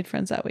 and we've made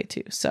friends that way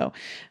too. So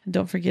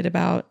don't forget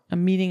about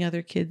meeting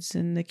other kids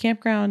in the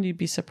campground. You'd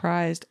be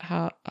surprised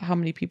how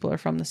many people are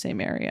from the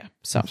same area.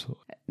 So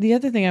Absolutely. The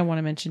other thing I want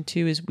to mention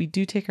too is we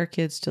do take our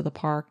kids to the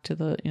park, to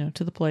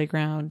the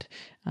playground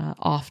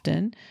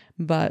often.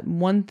 But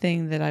one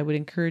thing that I would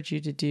encourage you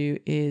to do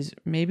is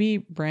maybe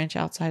branch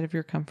outside of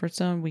your comfort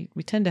zone.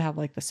 We tend to have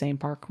like the same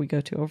park we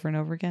go to over and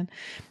over again.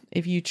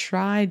 If you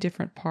try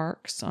different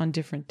parks on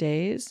different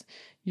days,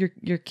 your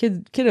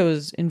kiddo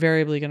is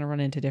invariably going to run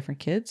into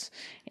different kids,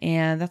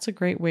 and that's a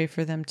great way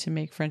for them to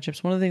make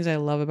friendships. One of the things I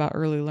love about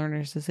early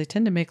learners is they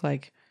tend to make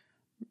like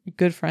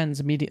good friends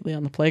immediately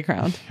on the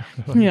playground.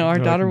 Our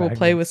daughter will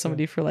play with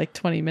somebody for like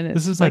 20 minutes.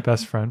 This is my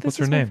best friend. What's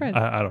her name?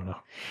 I don't know.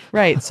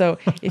 Right. So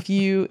if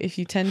you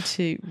tend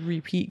to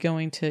repeat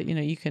going to,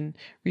 you can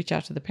reach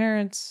out to the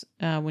parents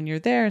when you're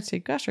there and say,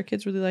 gosh, our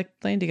kids really like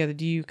playing together.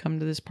 Do you come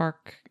to this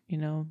park,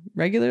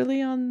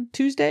 regularly on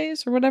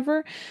Tuesdays or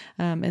whatever.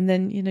 And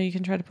then, you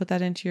can try to put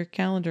that into your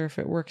calendar if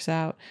it works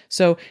out.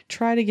 So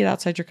try to get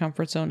outside your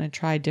comfort zone and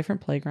try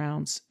different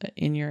playgrounds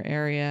in your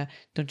area.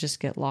 Don't just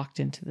get locked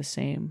into the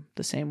same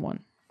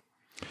one.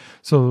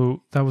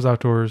 So that was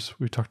outdoors.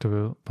 We talked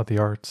about the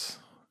arts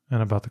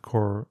and about the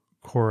core,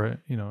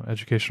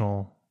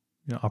 educational,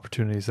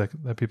 opportunities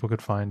that people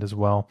could find as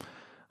well.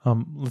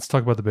 Let's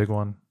talk about the big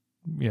one.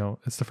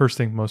 It's the first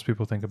thing most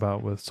people think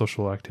about with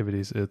social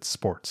activities. It's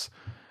sports,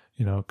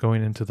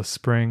 going into the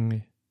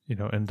spring,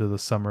 into the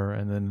summer,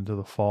 and then into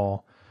the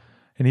fall,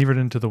 and even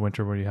into the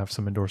winter where you have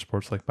some indoor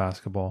sports like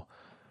basketball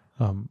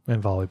and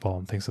volleyball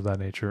and things of that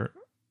nature.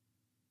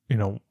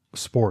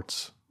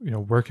 Sports,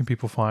 where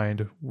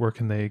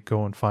can they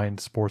go and find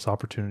sports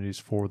opportunities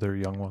for their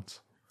young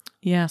ones?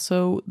 Yeah,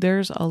 so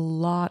there's a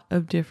lot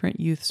of different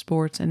youth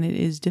sports, and it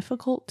is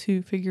difficult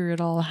to figure it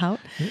all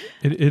out.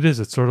 It is.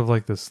 It's sort of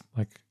like this,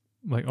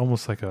 like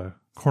almost like a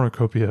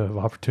cornucopia of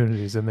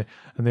opportunities, and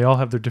they all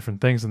have their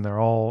different things, and they're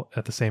all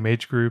at the same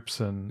age groups,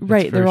 and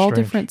right, they're all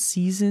different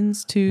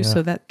seasons too, yeah.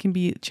 So that can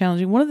be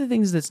challenging. One of the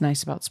things that's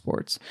nice about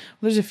sports,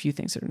 there's a few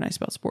things that are nice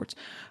about sports.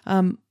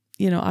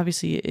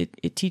 Obviously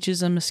it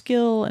teaches them a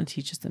skill and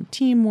teaches them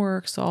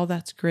teamwork, so all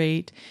that's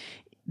great.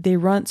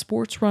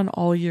 Sports run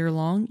all year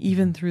long,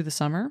 even through the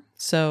summer.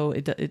 So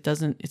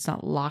it's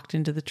not locked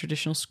into the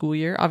traditional school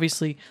year.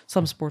 Obviously,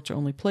 some sports are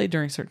only played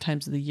during certain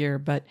times of the year,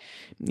 but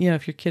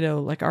if your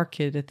kiddo, like our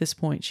kid at this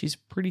point, she's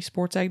pretty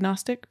sports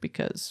agnostic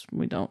because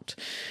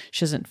she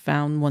hasn't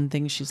found one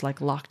thing she's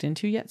like locked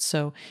into yet.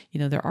 So,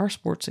 there are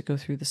sports that go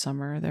through the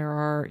summer. There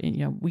are,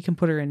 we can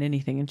put her in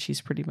anything and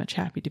she's pretty much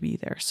happy to be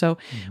there. So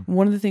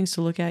one of the things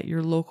to look at,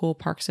 your local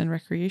Parks and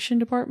Recreation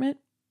department,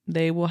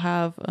 they will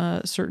have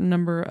a certain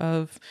number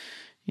of,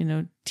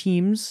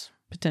 teams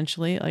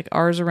potentially. Like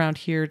ours around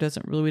here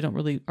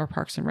our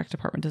Parks and Rec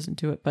department doesn't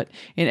do it, but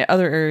in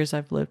other areas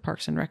I've lived,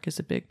 Parks and Rec is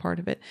a big part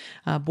of it.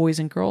 Boys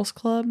and Girls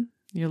Club,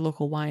 your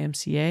local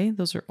YMCA,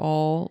 those are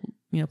all,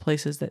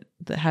 places that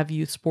have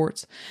youth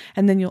sports.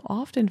 And then you'll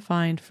often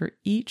find for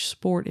each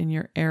sport in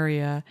your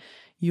area,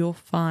 you'll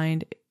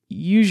find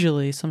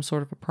usually some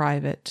sort of a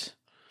private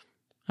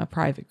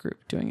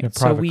group doing it.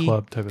 Private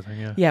club type of thing,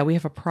 yeah. Yeah, we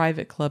have a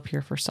private club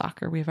here for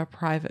soccer. We have a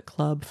private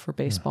club for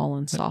baseball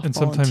and softball and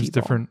sometimes and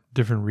t-ball.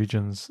 different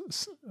regions,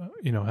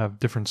 have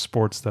different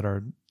sports that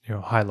are,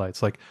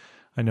 highlights. Like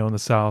I know in the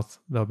South,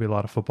 there'll be a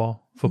lot of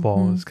football.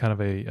 Football is kind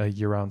of a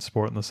year-round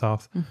sport in the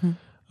South.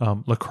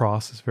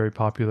 Lacrosse is very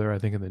popular, I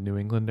think, in the New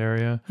England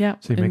area. Yeah,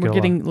 so and we're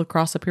getting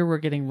lacrosse up here. We're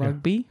getting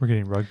rugby. Yeah, we're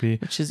getting rugby.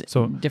 Which is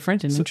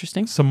different and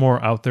interesting. Some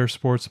more out there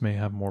sports may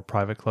have more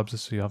private clubs,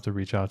 so you have to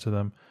reach out to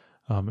them.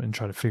 And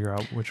try to figure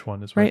out which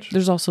one is right. Which.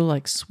 There's also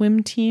like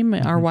swim team.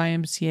 Our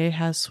YMCA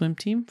has swim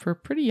team for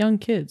pretty young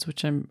kids,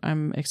 which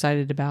I'm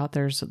excited about.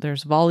 There's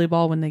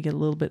volleyball when they get a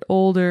little bit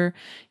older.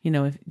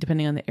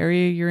 Depending on the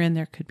area you're in,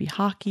 there could be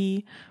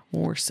hockey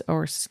or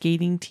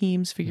skating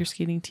teams, figure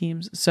skating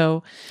teams.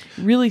 So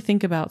really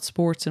think about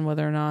sports and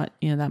whether or not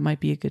that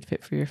might be a good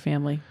fit for your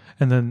family.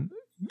 And then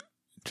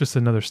just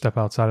another step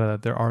outside of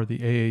that, there are the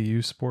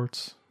AAU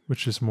sports,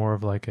 which is more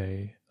of like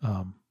a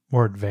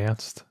more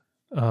advanced.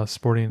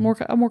 Sporting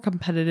a more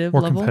competitive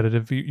level.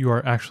 Competitive. You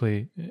are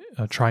actually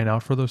trying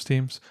out for those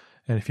teams,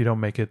 and if you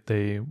don't make it,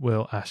 they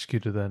will ask you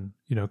to then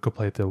go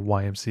play at the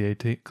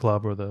YMCA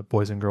club or the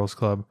Boys and Girls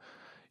Club.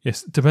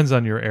 Yes, it depends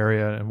on your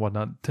area and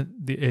whatnot.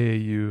 The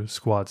AAU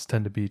squads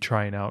tend to be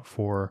trying out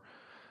for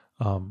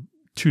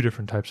two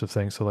different types of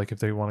things. So, like if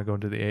they want to go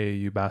into the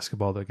AAU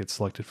basketball, they get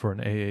selected for an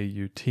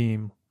AAU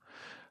team.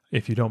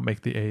 If you don't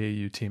make the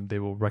AAU team, they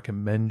will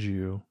recommend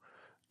you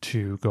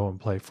to go and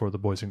play for the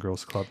Boys and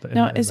Girls Club.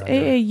 Now, is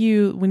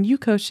AAU, when you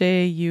coached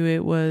AAU,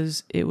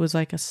 it was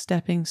like a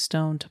stepping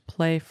stone to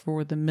play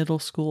for the middle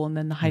school and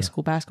then the high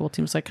school basketball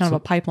team. It's like kind of a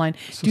pipeline.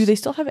 Do they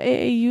still have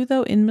AAU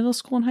though in middle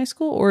school and high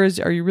school, or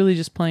are you really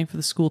just playing for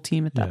the school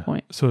team at that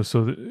point? So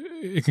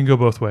it can go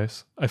both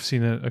ways. I've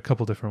seen it a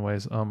couple different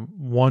ways.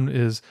 One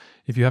is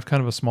if you have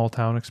kind of a small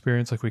town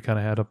experience, like we kind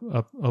of had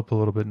up a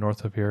little bit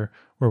north of here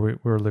where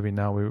we're living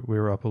now. We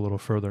were up a little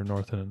further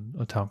north in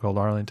a town called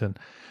Arlington.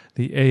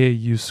 The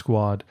AAU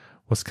squad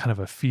was kind of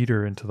a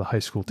feeder into the high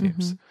school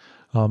teams.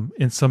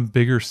 In some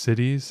bigger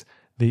cities,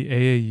 the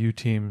AAU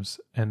teams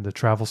and the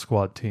travel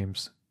squad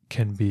teams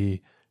can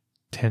be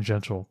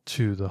tangential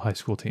to the high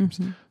school teams.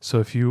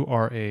 So if you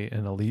are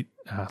an elite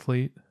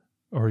athlete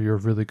or you're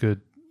really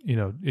good,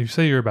 if you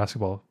say you're a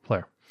basketball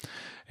player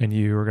and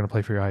you are going to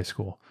play for your high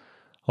school,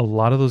 a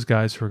lot of those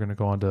guys who are going to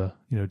go on to,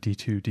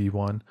 D2,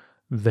 D1,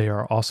 they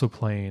are also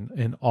playing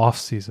in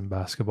off-season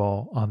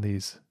basketball on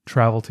these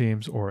travel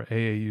teams or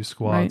AAU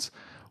squads,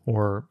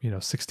 or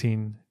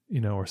 16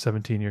 or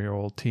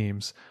 17-year-old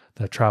teams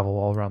that travel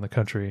all around the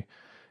country.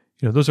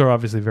 Those are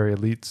obviously very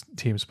elite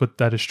teams, but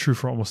that is true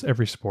for almost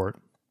every sport.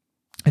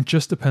 It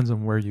just depends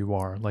on where you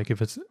are. Like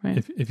if it's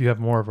if you have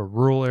more of a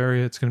rural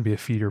area, it's going to be a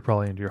feeder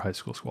probably into your high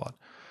school squad,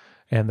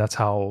 and that's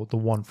how the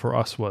one for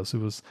us was. It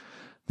was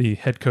the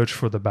head coach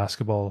for the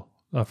basketball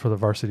for the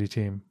varsity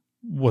team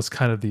was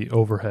kind of the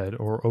overhead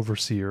or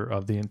overseer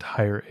of the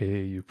entire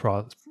AAU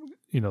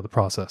the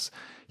process.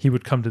 He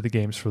would come to the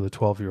games for the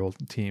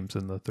 12-year-old teams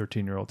and the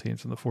 13-year-old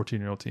teams and the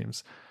 14-year-old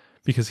teams,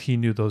 because he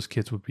knew those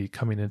kids would be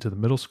coming into the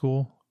middle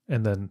school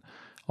and then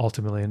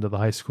ultimately into the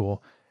high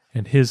school.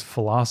 And his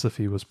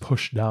philosophy was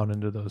pushed down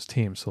into those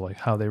teams. So like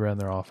how they ran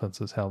their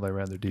offenses, how they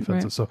ran their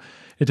defenses. Right. So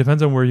it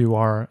depends on where you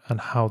are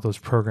and how those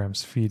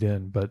programs feed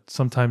in. But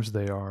sometimes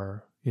they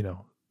are,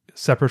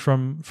 separate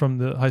from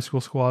the high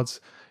school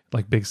squads,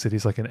 like big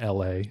cities like in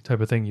LA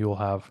type of thing. You will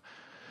have,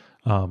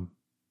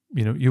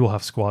 you will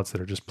have squads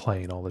that are just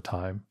playing all the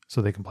time.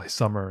 So they can play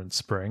summer and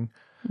spring.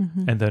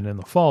 Mm-hmm. And then in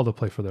the fall, they'll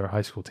play for their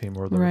high school team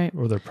or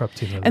their prep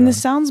team. And this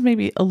sounds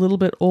maybe a little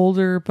bit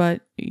older,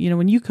 but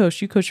when you coach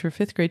for a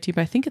 5th grade team.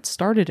 I think it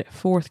started at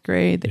 4th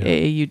grade. The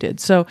AAU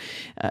did. So,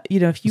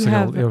 if you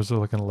have, it was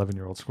like an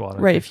 11-year-old squad,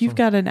 right? If you've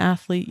got an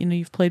athlete,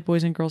 you've played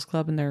boys and girls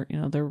club, and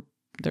they're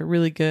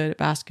really good at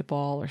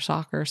basketball or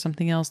soccer or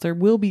something else, there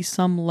will be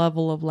some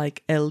level of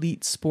like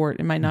elite sport.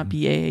 It might not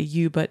be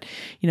AAU, but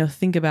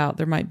think about,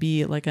 there might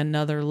be like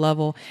another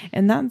level.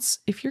 And that's,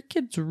 if your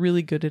kid's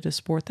really good at a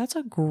sport, that's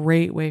a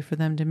great way for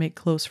them to make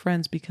close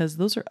friends, because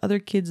those are other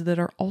kids that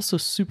are also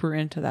super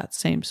into that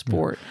same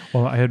sport. Yeah.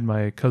 Well, I had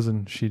my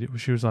cousin, she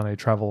was on a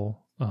travel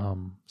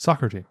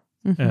soccer team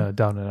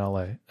down in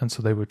LA. And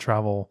so they would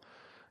travel,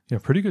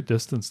 pretty good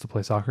distance to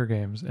play soccer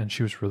games. And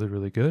she was really,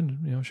 really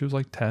good. She was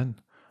like 10.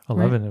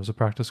 11. Right. It was a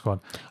practice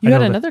squad. You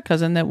had another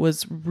cousin that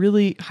was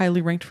really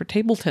highly ranked for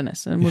table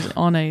tennis and was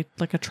on a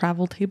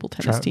travel table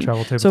tennis team.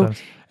 Travel table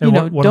tennis. And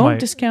don't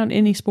discount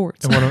any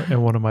sports.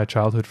 And one of my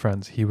childhood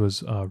friends, he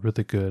was a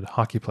really good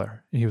hockey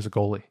player. And he was a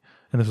goalie.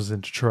 And this was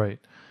in Detroit.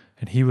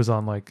 And he was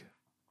on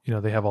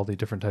they have all the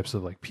different types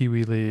of like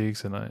peewee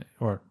leagues, and I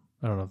don't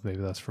know if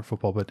maybe that's for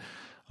football, but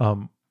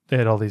they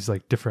had all these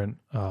like different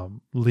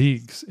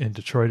leagues in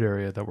Detroit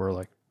area that were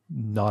like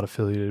not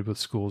affiliated with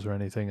schools or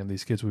anything, and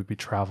these kids would be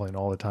traveling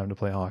all the time to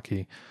play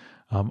hockey.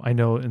 I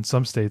know in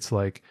some states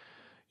like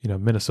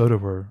Minnesota,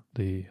 where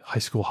the high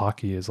school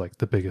hockey is like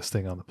the biggest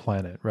thing on the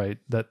planet, right?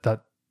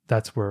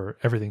 That's where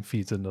everything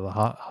feeds into the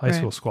high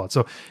school squad.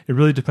 So it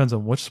really depends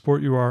on which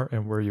sport you are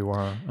and where you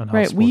are on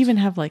how sports. We even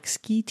have like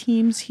ski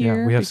teams here.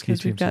 Yeah, we have ski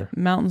teams. We've got here.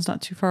 Mountains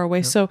not too far away.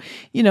 Yep. So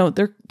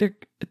they're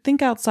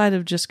think outside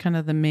of just kind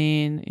of the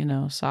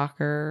main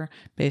soccer,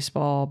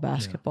 baseball,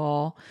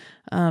 basketball,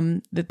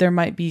 that there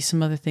might be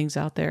some other things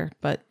out there.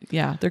 But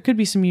yeah, there could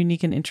be some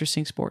unique and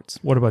interesting sports.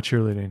 What about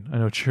cheerleading? I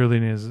know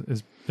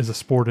cheerleading is a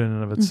sport in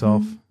and of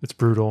itself. It's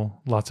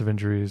brutal, lots of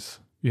injuries.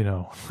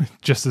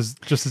 Just as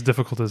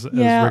difficult as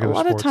regular sports. A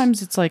lot of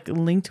times it's like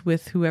linked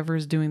with whoever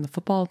is doing the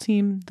football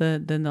team.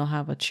 Then they'll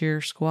have a cheer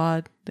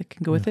squad that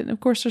can go with it. And of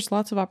course, there's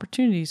lots of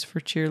opportunities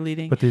for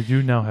cheerleading. But they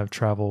do now have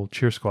travel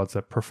cheer squads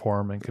that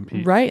perform and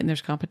compete. Right, and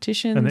there's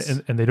competitions.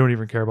 And they don't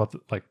even care about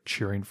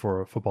cheering for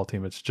a football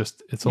team. It's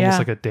almost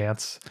like a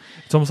dance.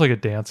 It's almost like a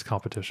dance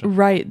competition.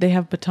 Right. They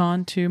have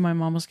baton too. My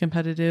mom was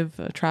competitive,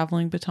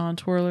 traveling baton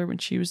twirler when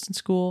she was in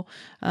school.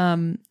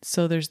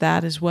 So there's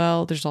that as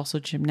well. There's also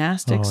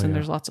gymnastics, and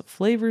there's lots of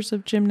flavors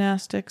of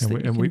gymnastics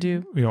that you can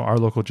do. Our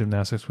local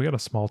gymnastics, we got a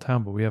small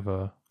town, but we have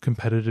a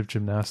competitive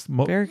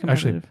very competitive.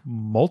 Actually,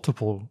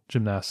 multiple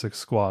gymnastics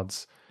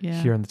squads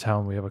here in the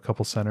town. We have a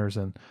couple centers,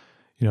 and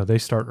they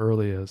start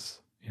early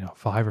as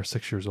 5 or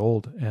 6 years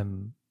old,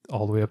 and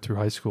all the way up through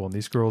high school. And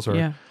these girls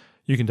are,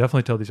 you can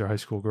definitely tell these are high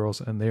school girls,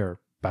 and they are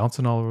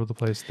bouncing all over the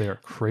place. They are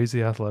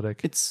crazy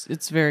athletic.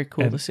 It's very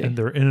cool to see. And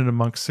they're in and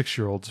amongst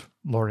 6-year-olds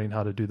learning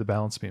how to do the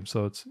balance beam.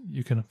 So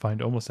you can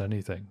find almost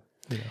anything.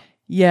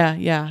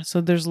 Yeah. So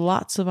there's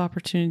lots of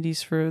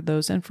opportunities for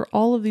those. And for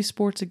all of these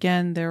sports,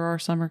 again, there are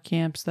summer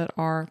camps that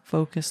are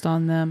focused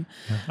on them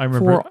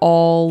for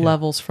all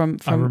levels, from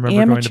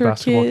amateur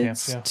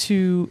kids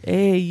to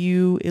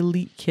AAU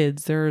elite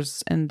kids.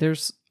 There's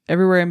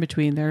everywhere in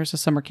between. There's a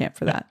summer camp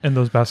for that. And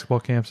those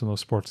basketball camps and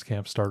those sports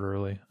camps start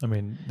early. I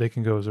mean, they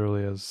can go as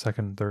early as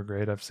 2nd, 3rd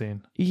grade, I've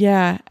seen.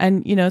 Yeah.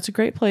 And, it's a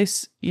great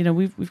place.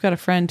 We've got a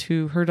friend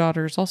who her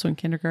daughter is also in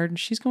kindergarten.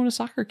 She's going to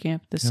soccer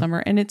camp this summer,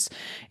 and it's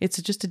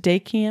just a day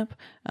camp.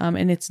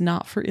 And it's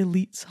not for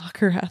elite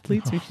soccer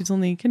athletes. I mean, she's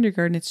only in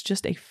kindergarten. It's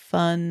just a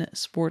fun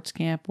sports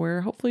camp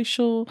where hopefully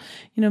she'll,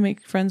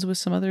 make friends with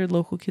some other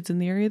local kids in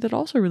the area that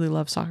also really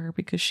love soccer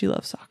because she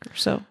loves soccer.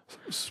 So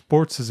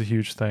sports is a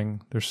huge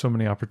thing. There's so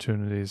many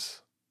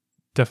opportunities.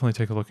 Definitely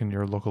take a look in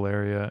your local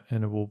area,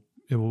 and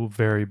it will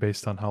vary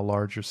based on how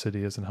large your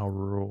city is and how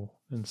rural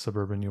and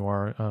suburban you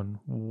are, on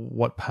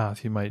what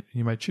path you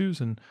might choose,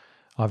 and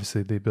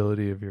obviously the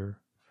ability of your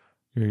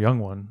young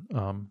one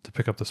to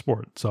pick up the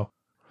sport. So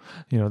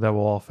that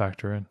will all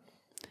factor in.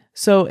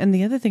 So, and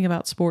the other thing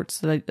about sports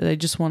that I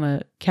just want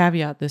to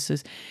caveat this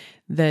is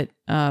that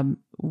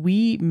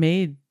we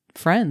made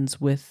friends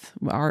with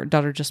our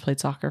daughter. Just played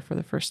soccer for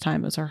the first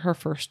time. It was her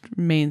first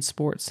main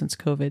sport since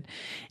COVID.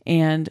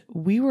 And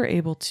we were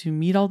able to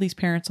meet all these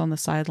parents on the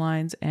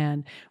sidelines,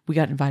 and we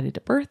got invited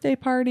to birthday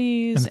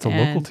parties. And it's a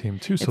local team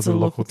too. So it's they're a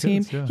local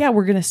team. Kids, yeah,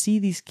 we're going to see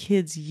these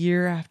kids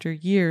year after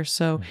year.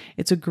 So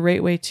it's a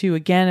great way too,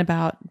 again,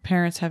 about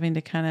parents having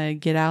to kind of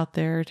get out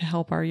there to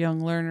help our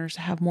young learners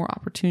have more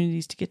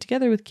opportunities to get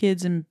together with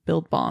kids and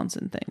build bonds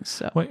and things.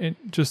 So well, and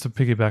just to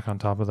piggyback on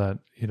top of that,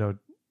 you know,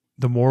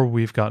 the more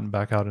we've gotten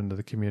back out into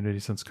the community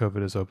since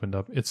COVID has opened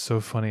up, it's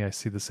so funny. I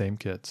see the same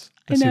kids.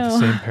 I see the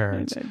same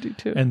parents. I do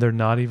too. And they're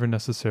not even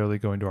necessarily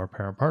going to our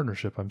parent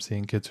partnership. I'm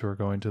seeing kids who are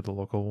going to the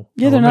local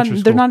they're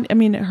not. I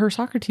mean, her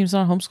soccer team's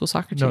not a homeschool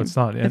soccer team. No, it's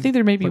not. I think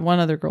there may be one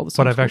other girl that's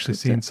but I've actually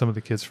seen some of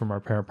the kids from our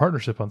parent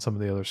partnership on some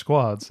of the other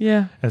squads. Yeah.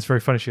 And it's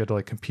very funny. She had to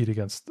like compete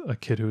against a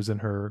kid who was in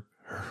her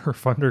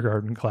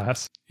kindergarten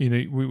class. You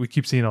know, we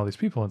keep seeing all these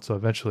people, and so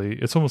eventually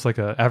it's almost like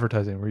a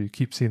advertising where you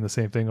keep seeing the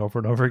same thing over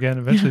and over again.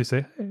 Eventually you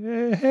say,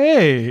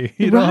 hey,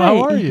 you know,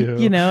 how are you?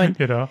 You know, and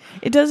you know,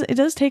 it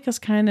does take us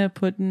kind of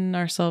putting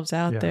ourselves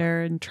out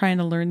there and trying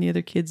to learn the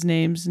other kids'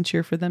 names and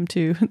cheer for them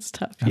too and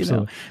stuff, you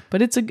know.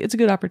 But it's a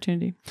good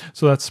opportunity.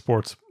 So that's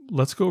sports.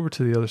 Let's go over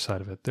to the other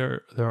side of it.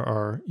 There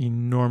are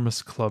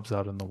enormous clubs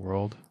out in the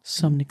world.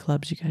 So many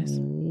clubs, you guys.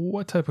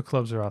 What type of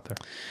clubs are out there?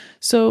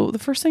 So the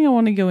first thing I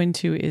want to go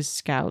into is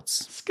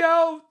Scouts.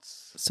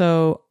 Scouts!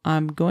 So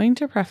I'm going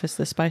to preface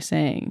this by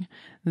saying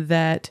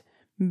that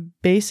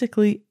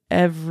basically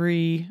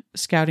every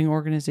scouting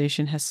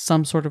organization has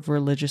some sort of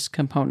religious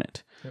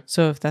component. Yep.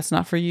 So if that's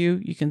not for you,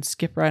 you can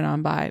skip right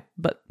on by.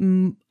 But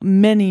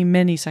many,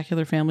 many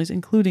secular families,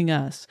 including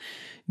us,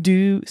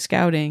 do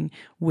scouting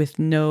with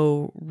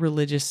no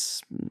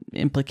religious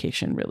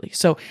implication, really.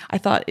 So I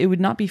thought it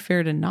would not be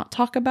fair to not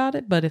talk about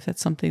it, but if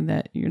that's something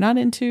that you're not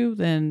into,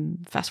 then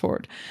fast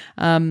forward.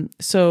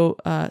 So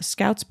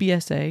Scouts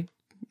BSA,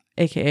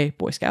 aka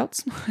Boy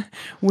Scouts,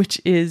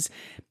 which is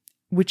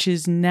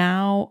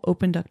now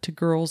opened up to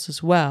girls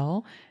as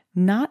well.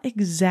 Not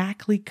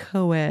exactly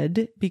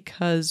co-ed,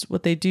 because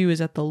what they do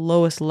is at the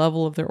lowest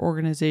level of their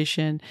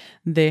organization,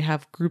 they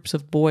have groups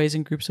of boys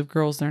and groups of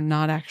girls. They're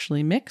not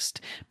actually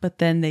mixed, but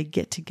then they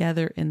get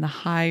together in the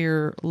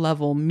higher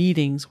level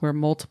meetings where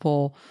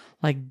multiple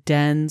like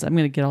dens, I'm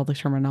going to get all the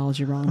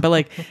terminology wrong, but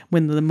like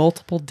when the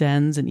multiple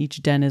dens and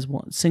each den is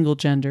single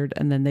gendered,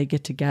 and then they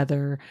get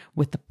together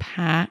with the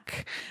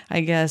pack,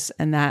 I guess,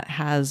 and that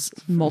has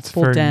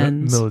multiple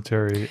dens.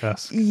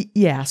 Military-esque.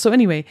 Yeah. So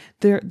anyway,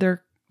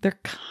 they're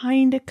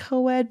kind of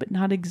co-ed, but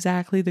not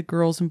exactly. The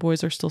girls and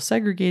boys are still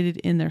segregated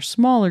in their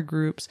smaller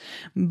groups.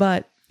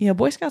 But, you know,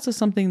 Boy Scouts is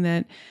something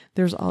that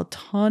there's a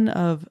ton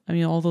of, I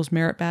mean, all those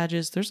merit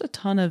badges, there's a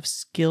ton of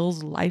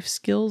skills, life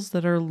skills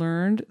that are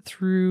learned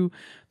through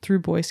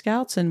Boy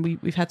Scouts. And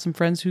we've had some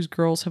friends whose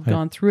girls have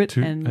gone through it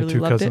and really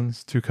loved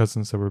it. Two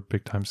cousins that were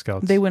big time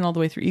scouts. They went all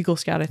the way through Eagle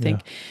Scout, I think.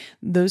 Yeah.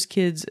 Those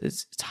kids,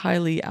 it's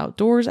highly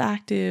outdoors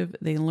active.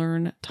 They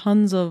learn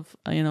tons of,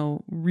 you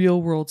know,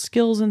 real world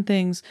skills and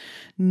things.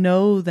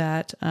 Know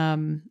that,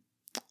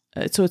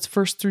 so it's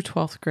 1st through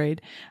 12th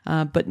grade,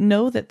 but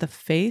know that the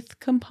faith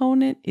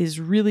component is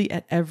really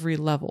at every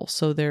level.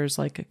 So there's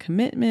like a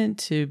commitment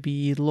to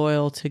be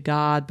loyal to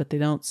God, but they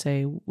don't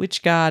say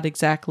which God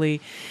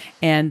exactly.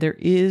 And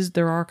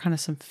there are kind of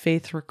some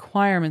faith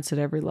requirements at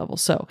every level.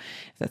 So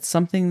if that's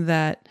something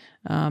that,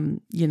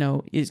 you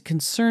know,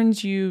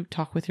 concerns you,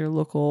 talk with your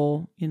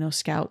local, you know,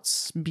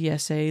 Scouts,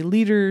 BSA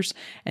leaders,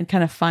 and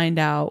kind of find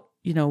out,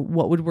 you know,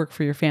 what would work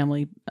for your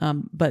family.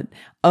 But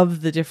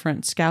of the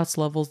different Scouts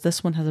levels,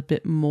 this one has a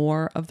bit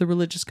more of the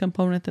religious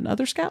component than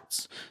other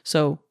Scouts.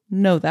 So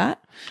know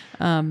that.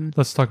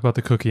 Let's talk about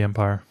the Cookie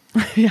Empire.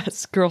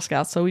 Yes, Girl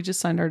Scouts. So we just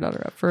signed our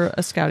daughter up for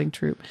a scouting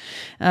troop.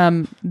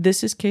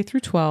 This is K through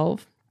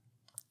 12.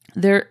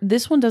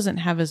 This one doesn't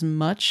have as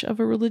much of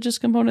a religious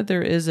component.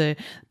 There is a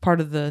part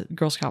of the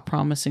Girl Scout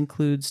promise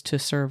includes to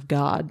serve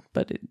God,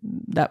 but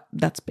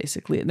that's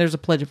basically it. There's a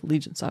Pledge of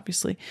Allegiance,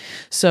 obviously.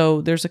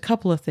 So there's a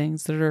couple of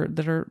things that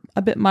are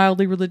a bit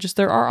mildly religious.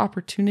 There are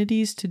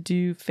opportunities to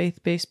do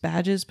faith-based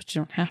badges, but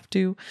you don't have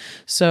to.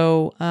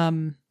 So,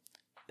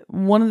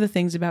 one of the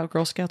things about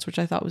Girl Scouts, which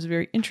I thought was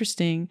very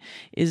interesting,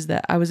 is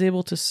that I was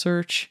able to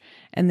search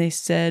and they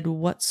said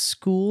what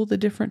school the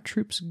different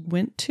troops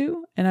went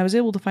to. And I was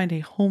able to find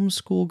a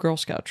homeschool Girl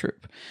Scout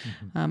troop.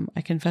 Mm-hmm.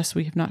 I confess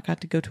we have not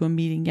got to go to a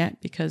meeting yet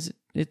because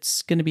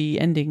it's going to be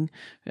ending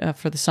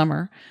for the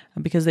summer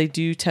because they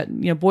do,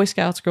 Boy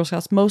Scouts, Girl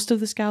Scouts, most of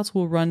the Scouts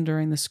will run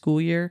during the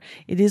school year.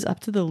 It is up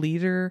to the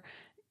leader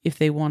if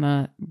they want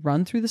to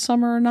run through the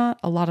summer or not.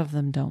 A lot of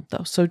them don't,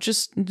 though. So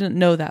just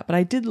know that. But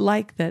I did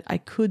like that I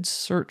could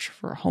search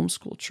for a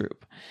homeschool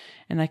troop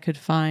and I could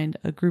find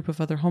a group of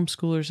other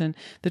homeschoolers. And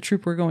the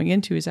troop we're going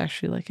into is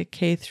actually like a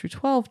K through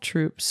 12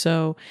 troop.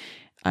 So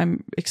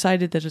I'm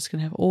excited that it's going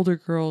to have older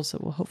girls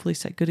that will hopefully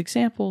set good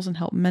examples and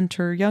help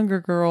mentor younger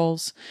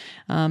girls.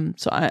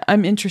 So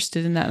I'm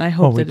interested in that, and I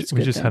hope that it's good.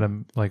 We just had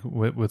them like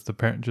with the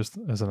parent. Just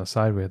as an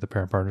aside, we had the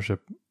parent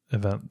partnership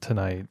event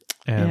tonight,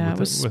 and it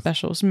was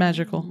special. It was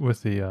magical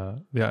with the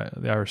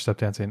Irish step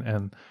dancing,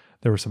 and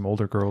there were some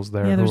older girls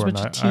there. Yeah, there's who a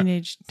bunch of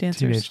teenage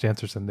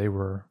dancers. And they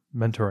were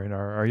mentoring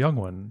our young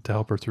one to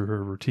help her through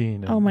her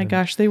routine. And, oh my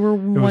gosh, they were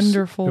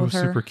wonderful. It was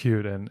super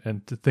cute.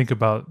 And to think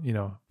about,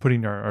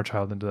 putting our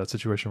child into that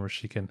situation where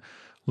she can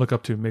look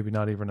up to maybe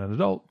not even an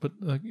adult, but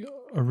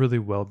a really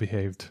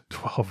well-behaved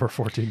 12 or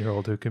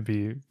 14-year-old who can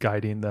be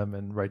guiding them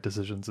and right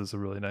decisions is a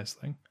really nice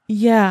thing.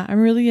 Yeah, I'm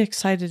really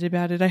excited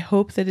about it. I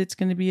hope that it's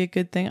going to be a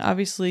good thing.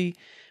 Obviously,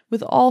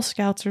 with all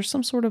Scouts, there's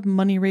some sort of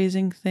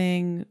money-raising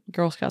thing.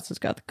 Girl Scouts has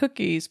got the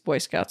cookies. Boy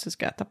Scouts has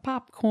got the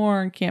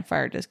popcorn.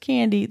 Campfire does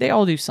candy. They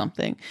all do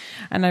something.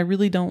 And I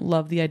really don't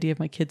love the idea of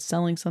my kids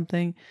selling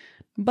something.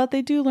 But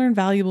they do learn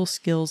valuable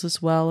skills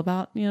as well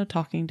about,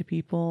 talking to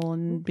people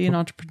and being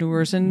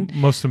entrepreneurs. And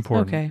most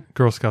important,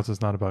 Girl Scouts is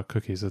not about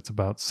cookies. It's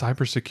about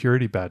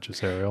cybersecurity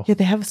badges, Ariel. Yeah,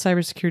 they have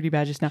cybersecurity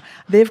badges now.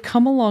 They've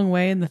come a long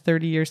way in the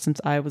 30 years since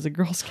I was a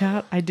Girl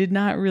Scout. I did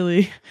not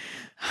really...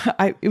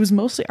 it was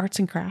mostly arts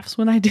and crafts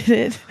when I did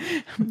it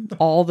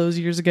all those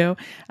years ago.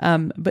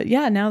 But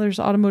yeah, now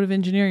there's automotive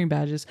engineering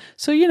badges.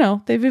 So,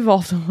 they've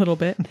evolved a little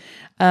bit.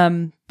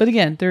 But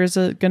again, there is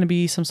going to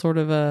be some sort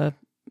of a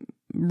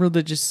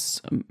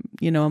religious,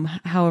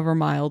 however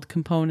mild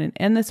component.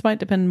 And this might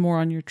depend more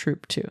on your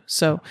troop too.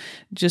 So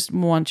just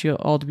want you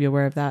all to be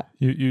aware of that.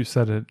 You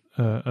said it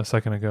a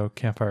second ago,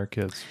 Campfire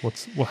Kids.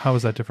 How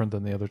is that different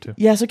than the other two?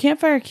 Yeah, so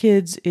Campfire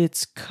Kids,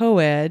 it's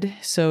co-ed,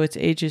 so it's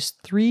ages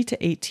 3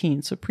 to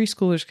 18. So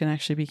preschoolers can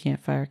actually be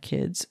Campfire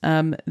Kids.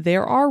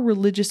 There are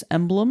religious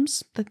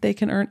emblems that they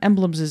can earn.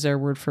 Emblems is their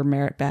word for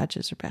merit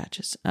badges or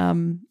badges.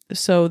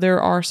 So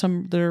there are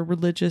some that are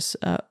religious,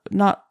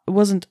 it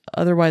wasn't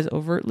otherwise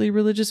overtly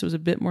religious. It was a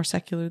bit more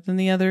secular than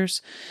the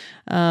others.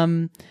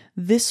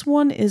 This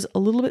one is a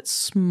little bit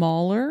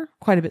smaller,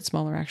 quite a bit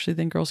smaller actually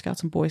than Girl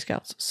Scouts and Boy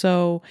Scouts.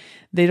 So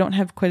they don't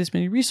have quite as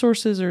many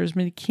resources or as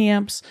many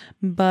camps,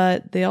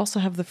 but they also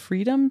have the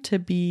freedom to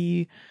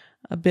be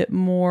a bit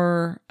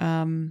more,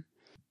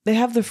 they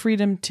have the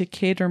freedom to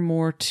cater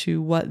more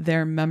to what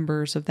their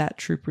members of that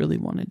troop really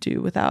want to do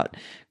without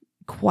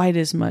quite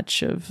as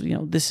much of,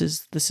 this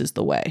is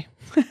the way.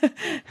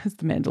 As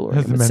the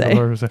Mandalorian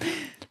would say.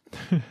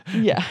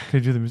 Yeah. Can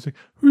you do the music?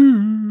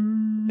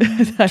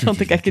 I don't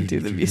think I can do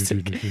the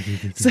music.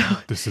 So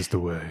this is the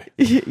way.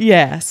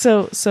 Yeah.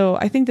 So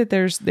I think that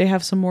they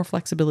have some more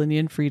flexibility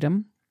and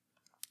freedom,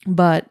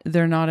 but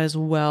they're not as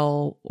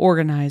well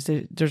organized.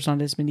 There's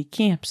not as many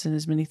camps and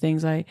as many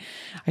things. I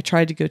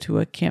tried to go to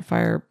a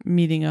campfire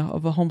meeting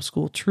of a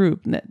homeschool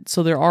troop.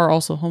 So there are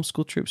also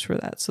homeschool troops for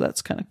that. So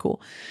that's kind of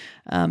cool.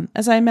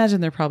 As I imagine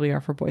there probably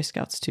are for Boy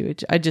Scouts too.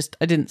 I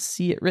didn't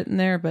see it written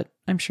there, but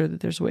I'm sure that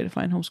there's a way to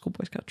find homeschool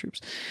Boy Scout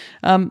troops.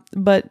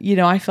 But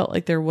I felt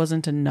like there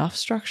wasn't enough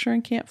structure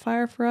in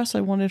Campfire for us.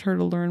 I wanted her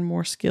to learn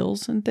more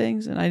skills and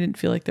things, and I didn't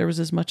feel like there was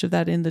as much of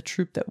that in the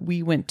troop that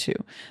we went to.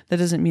 That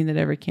doesn't mean that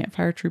every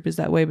Campfire troop is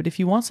that way, but if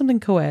you want something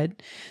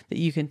co-ed that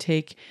you can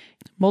take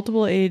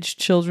multiple age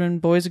children,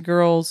 boys and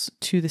girls,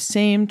 to the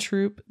same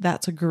troop,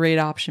 that's a great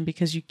option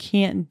because you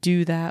can't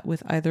do that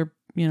with either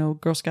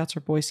Girl Scouts or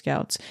Boy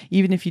Scouts.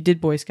 Even if you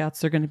did Boy Scouts,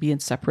 they're going to be in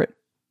separate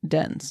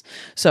dens.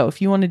 So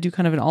if you want to do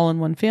kind of an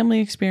all-in-one family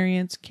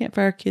experience,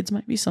 Campfire Kids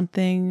might be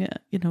something,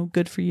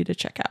 good for you to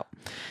check out.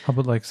 How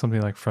about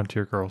something like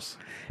Frontier Girls?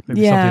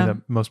 Maybe something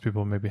that most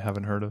people maybe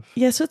haven't heard of.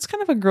 Yeah, so it's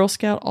kind of a Girl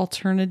Scout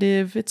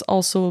alternative. It's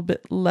also a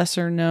bit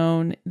lesser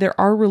known. There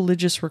are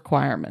religious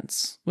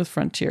requirements with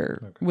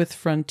Frontier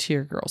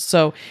Girls.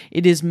 So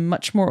it is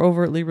much more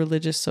overtly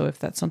religious. So if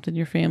that's something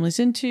your family's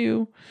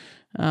into,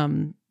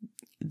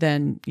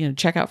 then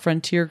check out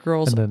Frontier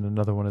Girls. And then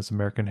another one is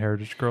American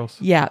Heritage Girls.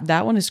 Yeah,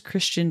 that one is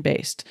Christian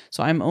based.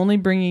 So I'm only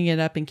bringing it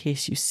up in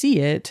case you see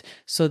it,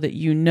 so that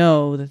you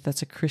know that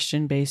that's a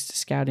Christian based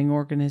scouting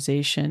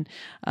organization.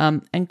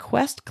 And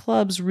Quest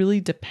Clubs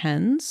really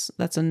depends.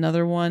 That's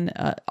another one,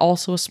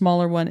 also a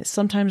smaller one. It's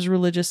sometimes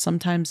religious,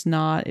 sometimes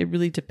not. It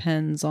really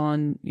depends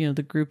on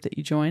the group that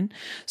you join.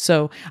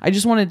 So I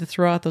just wanted to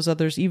throw out those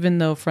others, even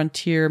though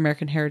Frontier,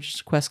 American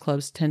Heritage, Quest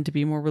Clubs tend to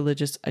be more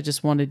religious. I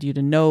just wanted you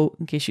to know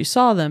in case you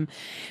saw them.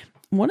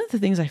 One of the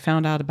things I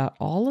found out about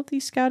all of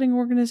these scouting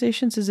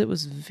organizations is it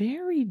was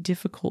very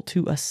difficult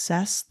to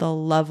assess the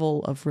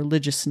level of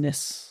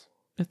religiousness,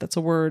 if that's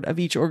a word, of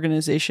each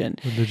organization.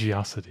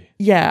 Religiosity.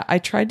 Yeah, I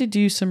tried to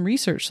do some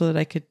research so that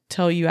I could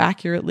tell you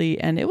accurately,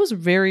 and it was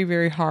very,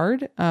 very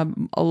hard.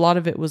 A lot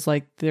of it was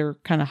like they're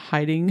kind of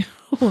hiding.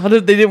 They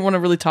didn't want to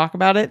really talk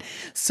about it.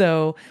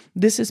 So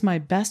this is my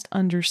best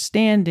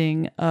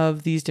understanding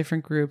of these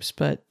different groups,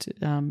 but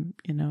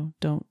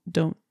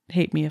don't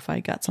hate me if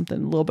I got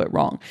something a little bit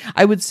wrong.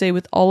 I would say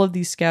with all of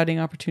these scouting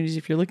opportunities,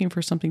 if you're looking for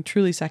something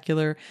truly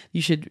secular,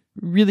 you should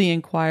really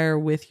inquire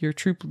with your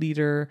troop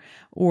leader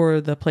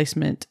or the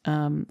placement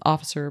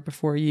officer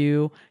before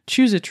you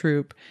choose a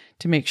troop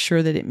to make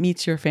sure that it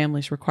meets your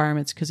family's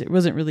requirements, because it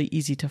wasn't really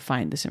easy to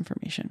find this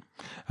information.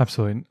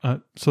 Absolutely.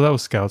 So that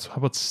was Scouts. How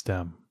about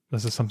STEM?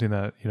 This is something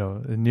that,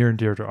 near and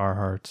dear to our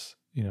hearts,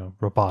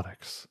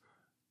 robotics.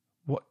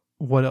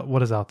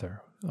 What is out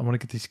there? I want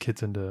to get these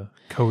kids into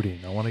coding.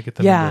 I want to get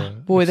them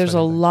into there's a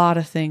lot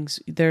of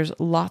things. There's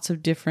lots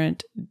of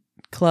different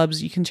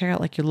clubs. You can check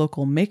out like your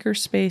local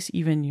makerspace,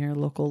 even your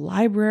local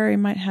library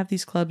might have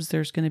these clubs.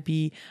 There's going to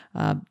be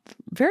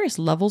various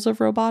levels of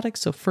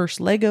robotics. So first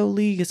Lego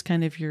League is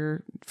kind of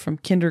your from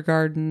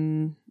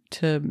kindergarten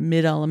to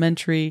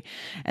mid-elementary,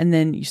 and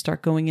then you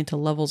start going into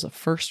levels of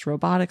FIRST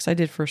Robotics. I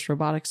did FIRST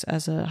Robotics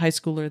as a high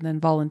schooler and then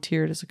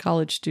volunteered as a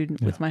college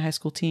student with my high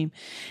school team,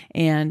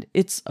 and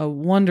it's a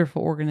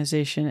wonderful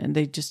organization, and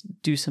they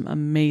just do some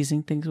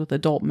amazing things with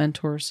adult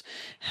mentors,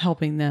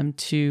 helping them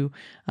to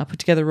put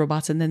together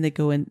robots, and then they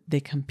go and they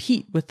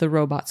compete with the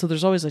robots. So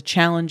there's always a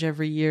challenge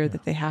every year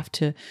that they have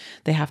to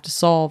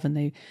solve,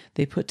 and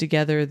they put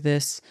together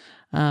this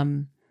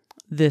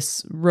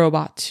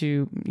robot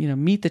to,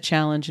 meet the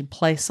challenge and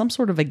play some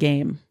sort of a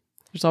game.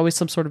 There's always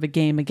some sort of a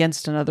game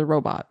against another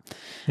robot.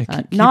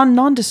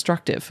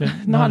 Non-destructive,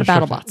 not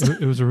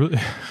BattleBots. It was really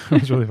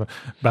fun.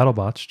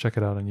 BattleBots, check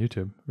it out on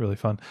YouTube. Really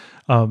fun.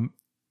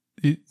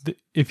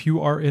 If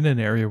you are in an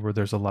area where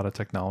there's a lot of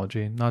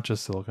technology, not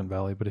just Silicon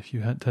Valley, but if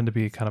you tend to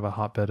be kind of a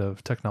hotbed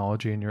of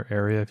technology in your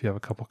area, if you have a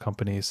couple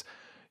companies,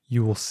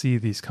 you will see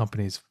these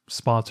companies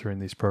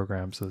sponsoring these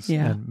programs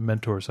and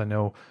mentors. I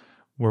know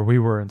where we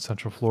were in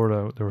Central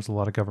Florida, there was a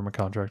lot of government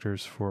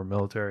contractors for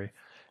military,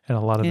 and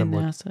a lot of them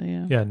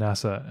NASA,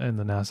 NASA in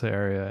the NASA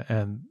area,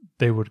 and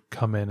they would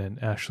come in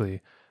and actually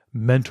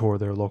mentor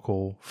their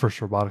local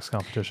FIRST Robotics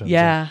competitions.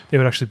 Yeah. They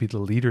would actually be the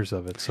leaders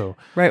of it. So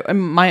right.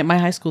 And my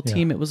high school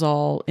team, it was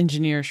all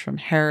engineers from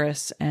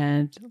Harris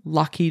and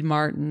Lockheed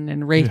Martin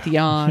and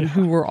Raytheon,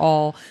 who were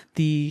all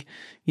the,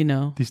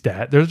 these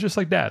dads. They're just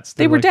like dads.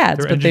 They were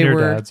dads, but they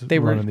were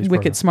wicked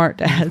programs. Smart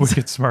dads.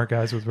 Wicked smart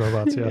guys with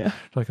robots. Yeah. They're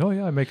like, oh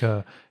yeah, I make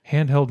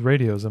handheld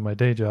radios in my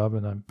day job,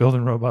 and I'm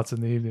building robots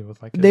in the evening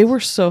with my kids. They were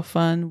so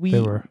fun.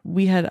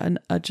 We had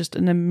just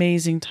an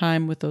amazing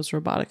time with those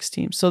robotics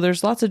teams. So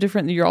there's lots of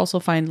different. You also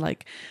find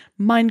like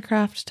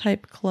Minecraft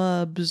type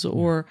clubs,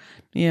 or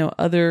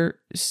other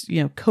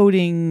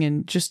coding,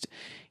 and just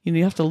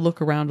you have to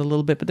look around a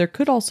little bit. But there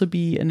could also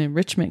be an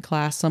enrichment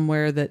class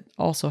somewhere that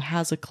also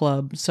has a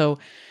club. So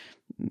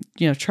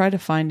try to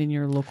find in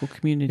your local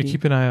community.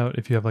 Keep an eye out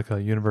if you have like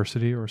a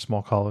university or a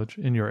small college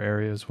in your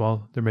area as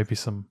well. There may be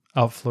some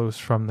outflows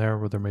from there,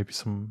 where there may be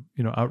some,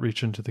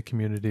 outreach into the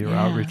community or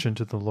outreach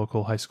into the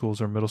local high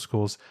schools or middle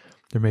schools.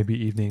 There may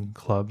be evening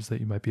clubs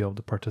that you might be able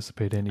to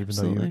participate in, even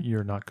though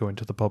you're not going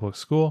to the public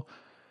school.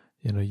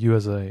 You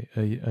as a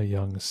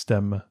young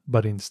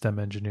budding STEM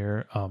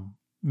engineer,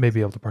 may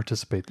be able to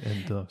participate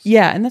in those.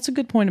 Yeah, and that's a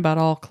good point about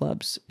all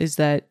clubs, is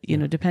that,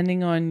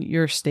 depending on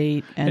your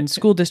state and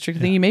school district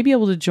thing, you may be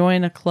able to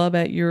join a club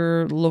at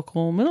your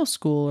local middle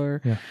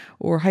school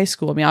or high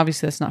school. I mean,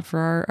 obviously that's not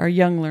for our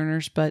young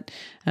learners, but,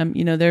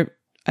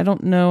 I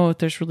don't know if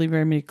there's really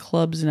very many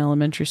clubs in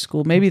elementary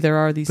school. Maybe there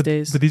are these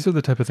days. But these are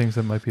the type of things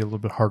that might be a little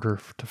bit harder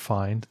to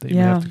find, that you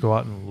may have to go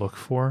out and look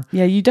for.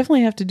 Yeah, you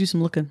definitely have to do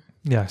some looking.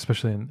 Yeah,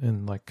 especially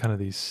in like kind of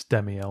these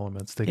STEMmy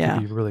elements. They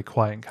can be really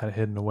quiet and kind of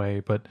hidden away,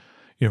 but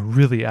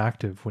really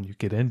active when you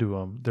get into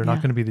them. They're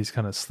not going to be these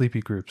kind of sleepy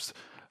groups.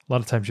 A lot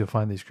of times you'll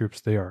find these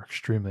groups, they are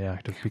extremely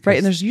active. Right,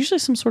 and there's usually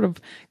some sort of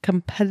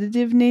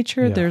competitive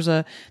nature.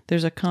 Yeah.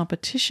 There's a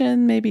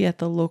competition maybe at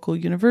the local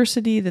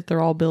university that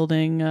they're all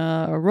building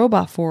a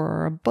robot for,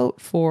 or a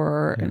boat for,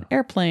 or an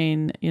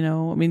airplane.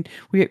 I mean,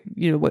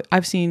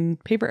 I've seen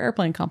paper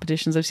airplane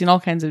competitions. I've seen all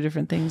kinds of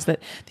different things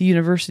that the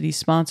university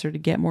sponsor to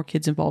get more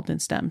kids involved in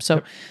STEM.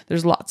 So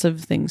there's lots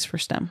of things for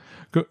STEM.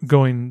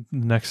 Going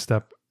next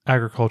step,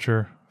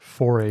 agriculture,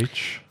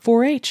 4-H.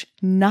 4-H,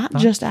 not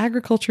just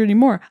agriculture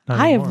anymore.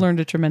 I have learned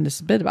a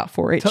tremendous bit about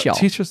 4-H, y'all.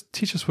 Teach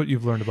us what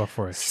you've learned about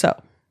 4-H.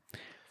 So,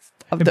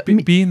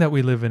 being that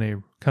we live in a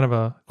kind of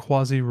a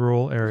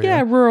quasi-rural area.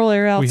 Yeah, rural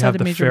area outside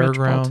of major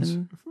fairgrounds.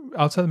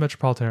 Outside the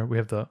metropolitan area, we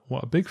have a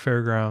big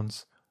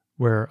fairgrounds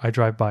where I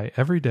drive by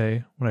every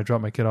day when I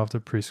drop my kid off to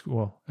preschool.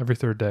 Well, every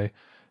third day,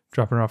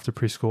 dropping her off to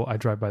preschool, I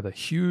drive by the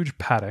huge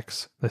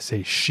paddocks that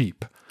say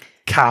sheep,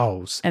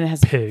 cows, and it has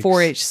pigs.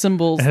 4-H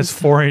symbols. It has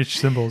 4-H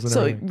symbols and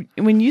everything.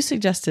 So when you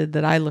suggested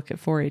that I look at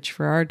 4-H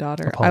for our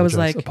daughter, I was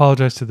like,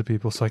 apologize to the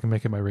people so I can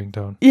make it my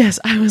ringtone. Yes,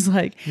 I was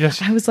like,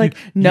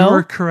 no, you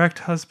are correct,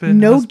 husband.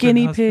 No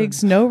guinea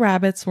pigs, no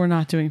rabbits. We're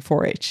not doing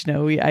 4-H.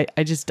 No, I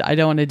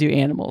don't want to do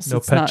animals.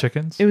 No pet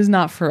chickens. It was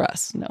not for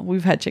us. No,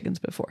 we've had chickens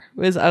before.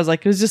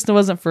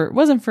 It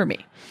wasn't for me.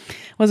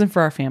 Wasn't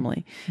for our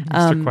family.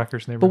 Mr.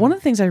 Quacker's neighborhood. But one of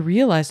the things I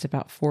realized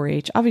about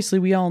 4-H, obviously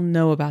we all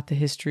know about the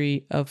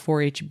history of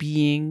 4-H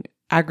being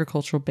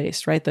agricultural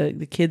based, right?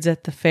 The kids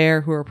at the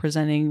fair who are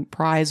presenting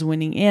prize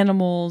winning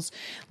animals,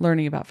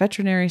 learning about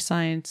veterinary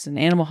science and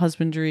animal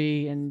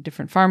husbandry and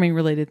different farming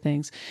related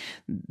things.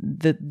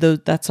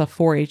 That's a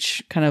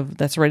 4-H kind of,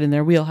 that's right in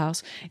their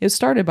wheelhouse. It was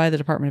started by the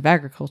Department of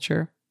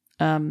Agriculture.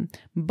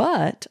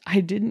 But I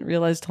didn't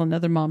realize till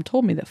another mom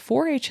told me that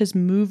 4-H has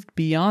moved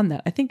beyond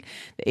that. I think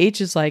the H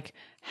is like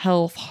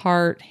health,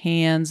 heart,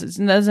 hands.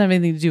 It doesn't have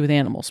anything to do with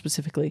animals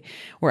specifically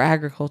or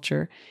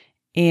agriculture.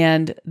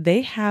 And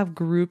they have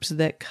groups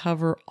that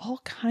cover all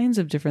kinds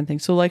of different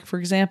things. So like, for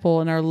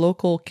example, in our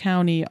local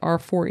county, our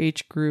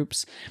 4-H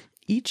groups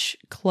each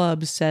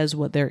club says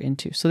what they're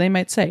into. So they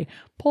might say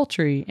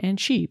poultry and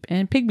sheep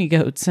and pygmy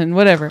goats and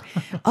whatever.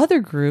 Other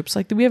groups,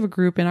 like we have a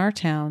group in our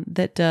town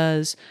that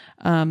does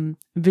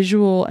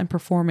visual and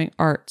performing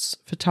arts,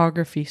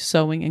 photography,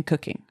 sewing, and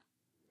cooking.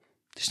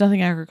 There's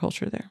nothing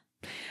agriculture there.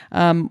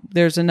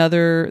 There's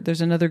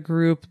another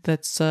group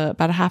that's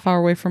about a half hour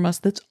away from us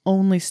that's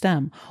only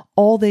STEM.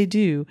 All they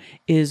do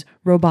is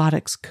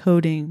robotics,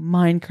 coding,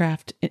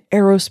 Minecraft, and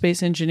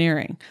aerospace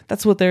engineering.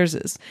 That's what theirs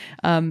is.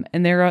 And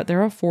they're a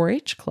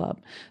 4-H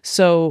club.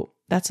 So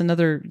that's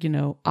another,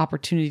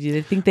 opportunity.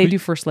 I think they do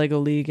First Lego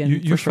League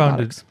and you First found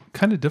Robotics. It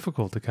kind of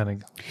difficult to kind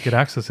of get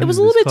access. It was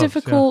a little bit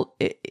difficult,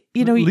 at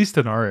least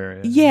in our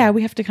area. Yeah,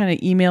 we have to kind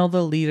of email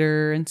the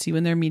leader and see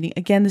when they're meeting.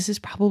 Again, this is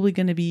probably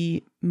going to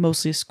be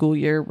mostly a school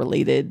year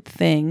related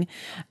thing,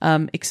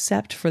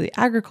 except for the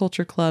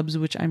agriculture clubs,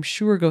 which I'm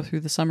sure go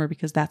through the summer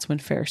because that's when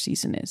fair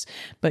season is.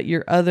 But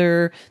the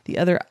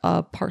other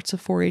parts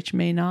of 4-H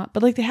may not.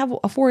 But like they have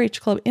a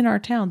 4-H club in our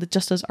town that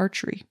just does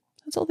archery.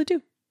 That's all they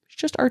do.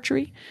 Just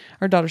archery.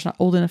 Our daughter's not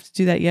old enough to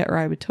do that yet, or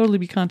I would totally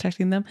be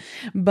contacting them.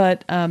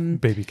 But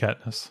baby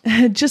Katniss.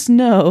 just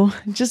know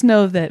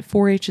that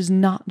 4-H is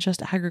not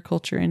just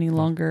agriculture any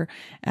longer,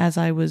 as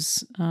I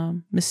was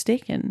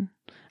mistaken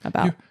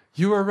about.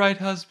 You are right,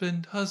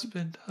 husband.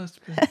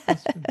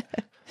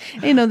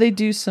 They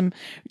do some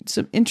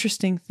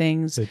interesting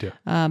things. They do.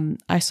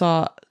 I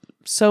saw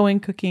sewing,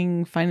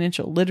 cooking,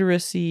 financial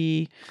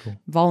literacy,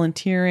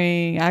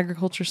 volunteering,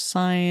 agriculture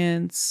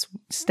science,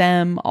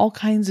 STEM, all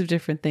kinds of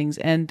different things.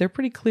 And they're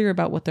pretty clear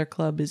about what their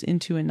club is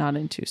into and not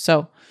into.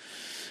 So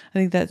I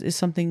think that is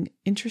something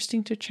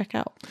interesting to check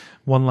out.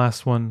 One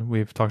last one.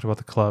 We've talked about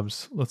the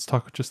clubs. Let's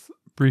talk just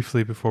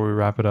briefly before we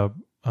wrap it up.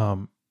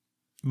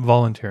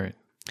 Volunteering,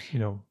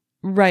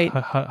 right.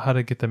 How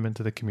to get them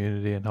into the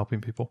community and helping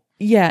people.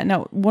 Yeah.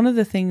 Now, one of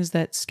the things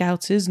that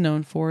Scouts is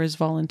known for is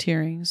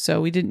volunteering.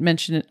 So we didn't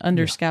mention it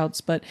under Scouts,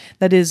 but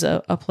that is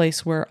a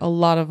place where a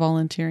lot of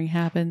volunteering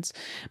happens.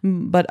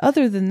 But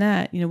other than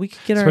that, we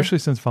could get especially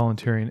since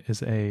volunteering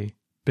is a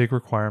big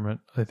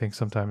requirement, I think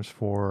sometimes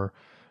for,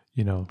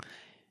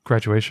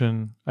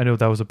 graduation. I know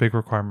that was a big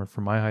requirement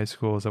for my high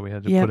school is that we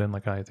had to put in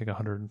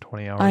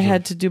 120 hours. I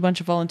had to do a bunch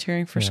of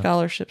volunteering for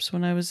scholarships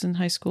when I was in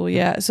high school.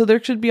 Yeah. So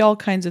there should be all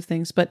kinds of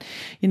things, but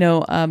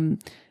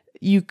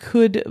you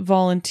could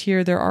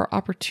volunteer. There are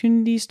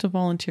opportunities to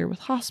volunteer with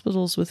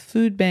hospitals, with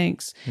food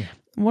banks. Yeah.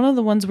 One of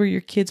the ones where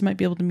your kids might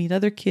be able to meet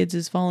other kids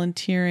is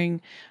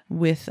volunteering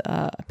with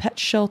a pet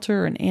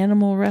shelter, an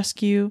animal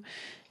rescue.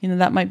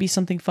 That might be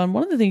something fun.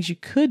 One of the things you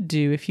could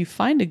do if you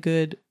find a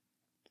good,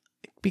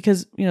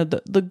 because,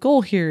 the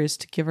goal here is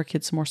to give our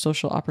kids some more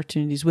social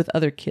opportunities with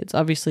other kids.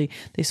 Obviously,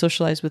 they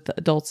socialize with the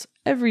adults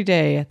every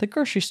day at the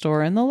grocery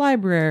store and the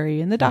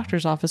library and the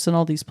doctor's office and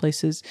all these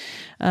places.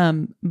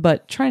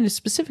 But trying to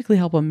specifically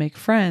help them make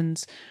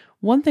friends.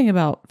 One thing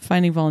about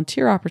finding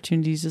volunteer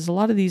opportunities is a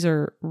lot of these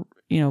are,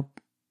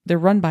 they're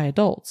run by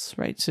adults,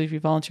 right? So if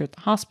you volunteer at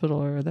the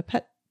hospital or the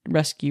pet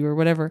rescue or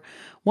whatever,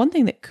 one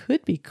thing that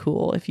could be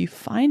cool if you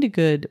find a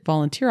good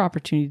volunteer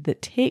opportunity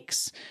that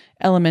takes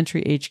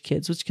elementary age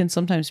kids, which can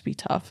sometimes be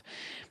tough,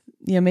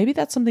 maybe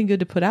that's something good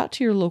to put out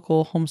to your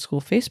local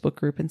homeschool Facebook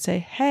group and say,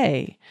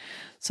 hey,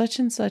 such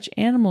and such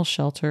animal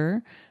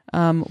shelter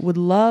would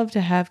love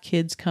to have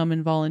kids come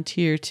and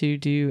volunteer to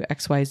do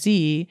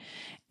XYZ.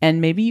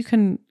 And maybe you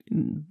can,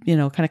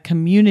 kind of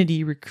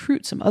community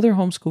recruit some other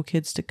homeschool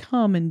kids to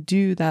come and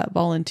do that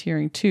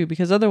volunteering too,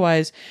 because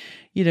otherwise,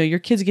 your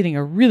kid's getting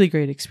a really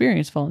great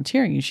experience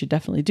volunteering. You should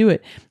definitely do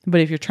it.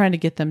 But if you're trying to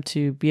get them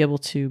to be able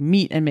to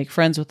meet and make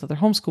friends with other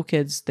homeschool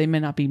kids, they may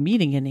not be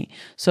meeting any.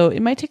 So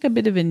it might take a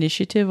bit of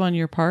initiative on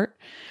your part.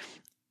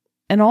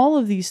 And all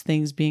of these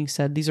things being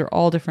said, these are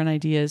all different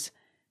ideas.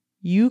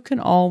 You can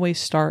always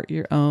start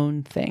your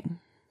own thing.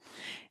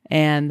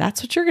 And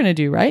that's what you're going to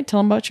do, right? Tell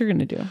them about what you're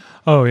going to do.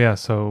 Oh, yeah.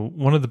 So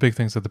one of the big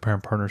things at the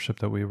parent partnership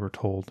that we were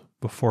told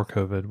before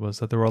COVID was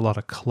that there were a lot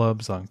of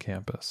clubs on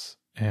campus.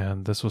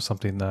 And this was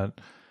something that,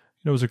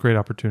 was a great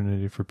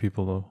opportunity for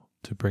people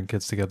to bring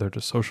kids together to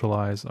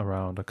socialize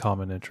around a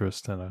common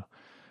interest and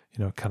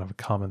a, kind of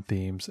common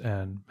themes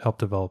and help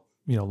develop,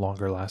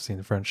 longer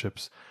lasting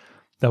friendships.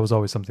 That was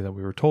always something that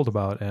we were told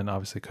about. And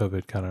obviously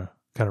COVID kind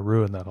of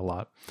ruined that a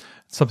lot.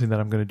 It's something that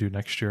I'm going to do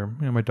next year.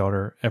 My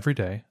daughter, every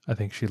day, I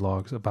think she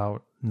logs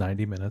about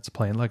 90 minutes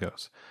playing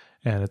Legos.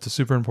 And it's a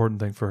super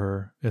important thing for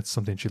her. It's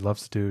something she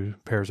loves to do,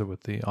 pairs it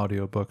with the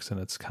audiobooks, and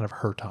it's kind of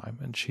her time.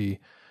 And she,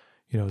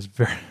 is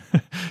very,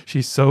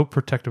 she's so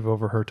protective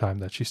over her time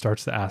that she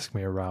starts to ask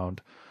me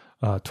around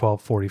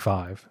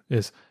 12:45,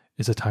 is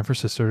it time for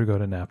sister to go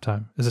to nap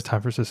time? Is it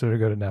time for sister to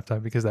go to nap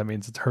time? Because that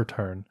means it's her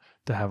turn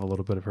to have a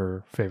little bit of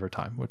her favorite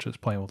time, which is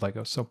playing with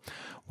Legos. So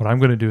what I'm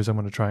going to do is I'm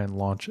going to try and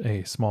launch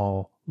a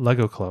small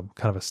Lego club,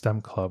 kind of a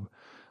STEM club,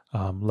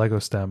 Lego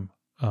STEM,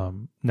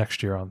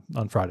 next year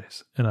on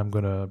Fridays. And I'm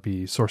going to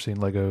be sourcing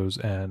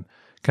Legos and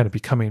kind of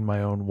becoming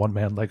my own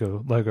one-man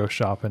Lego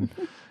shop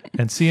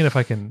and seeing if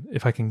I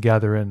can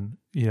gather in,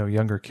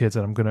 younger kids.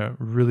 And I'm going to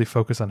really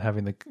focus on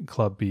having the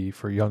club be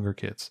for younger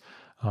kids.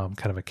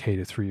 kind of a K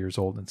to 3 years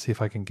old, and see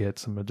if I can get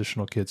some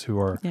additional kids who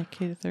are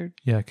K to third.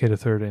 Yeah, K to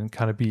third, and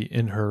kind of be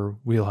in her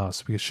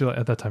wheelhouse, because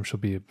at that time she'll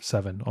be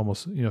 7,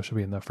 almost, she'll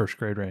be in that first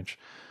grade range.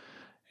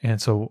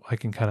 And so I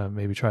can kind of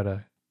maybe try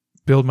to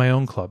build my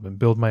own club and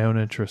build my own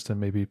interest and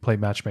maybe play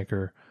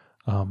matchmaker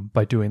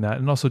by doing that,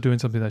 and also doing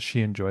something that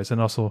she enjoys. And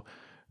also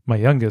my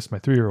youngest, my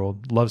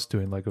 3-year-old, loves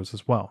doing Legos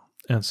as well.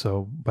 And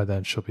so by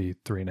then she'll be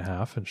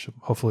 3.5, and she'll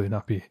hopefully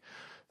not be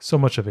so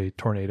much of a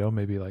tornado,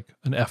 maybe like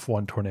an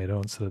F1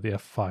 tornado instead of the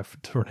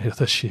F5 tornado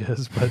that she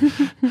is. But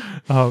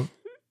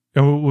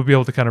and we'll be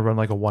able to kind of run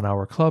like a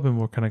 1-hour club, and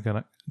we're kind of going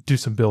to do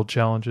some build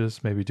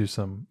challenges, maybe do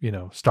some,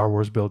 Star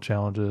Wars build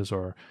challenges,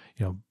 or,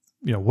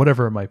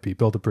 whatever it might be,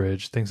 build a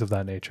bridge, things of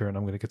that nature. And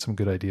I'm going to get some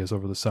good ideas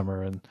over the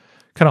summer and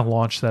kind of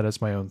launch that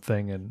as my own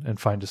thing, and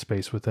find a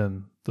space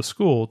within the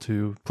school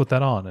to put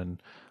that on,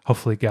 and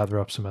hopefully gather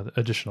up some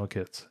additional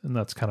kids. And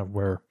that's kind of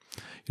where,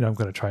 I'm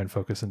going to try and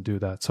focus and do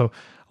that. So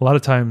a lot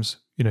of times,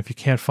 if you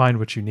can't find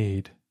what you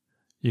need,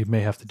 you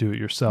may have to do it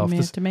yourself. You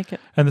may have to make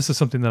it. And this is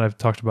something that I've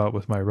talked about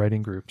with my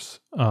writing groups.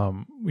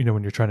 When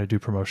you're trying to do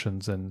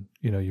promotions, and,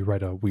 you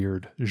write a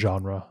weird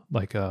genre,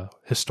 like a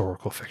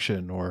historical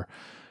fiction, or,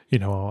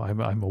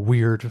 I'm a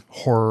weird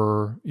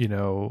horror,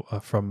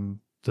 from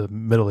the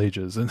Middle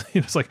Ages. And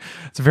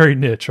it's very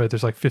niche, right?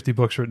 There's like 50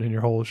 books written in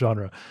your whole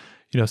genre.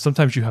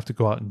 Sometimes you have to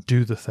go out and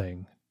do the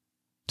thing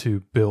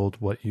to build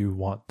what you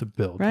want to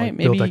build, right?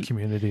 Build that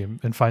community,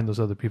 and find those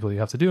other people you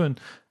have to do. And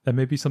that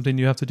may be something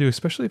you have to do,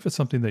 especially if it's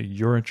something that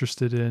you're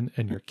interested in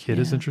and your kid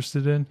is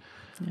interested in,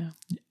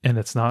 and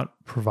it's not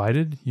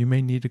provided. You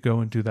may need to go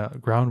and do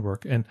that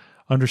groundwork, and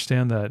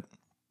understand that,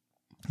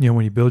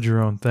 when you build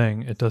your own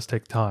thing, it does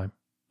take time.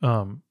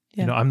 I'm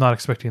not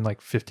expecting like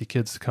 50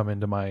 kids to come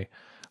into my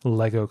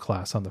Lego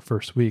class on the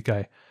first week.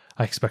 I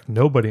expect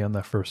nobody on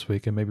that first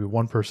week, and maybe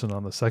one person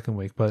on the second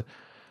week. But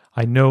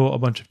I know a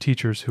bunch of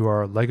teachers who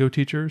are Lego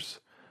teachers.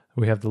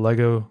 We have the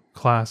Lego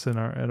class at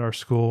our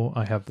school.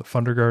 I have the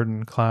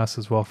Fundergarten class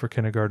as well for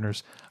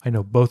kindergartners. I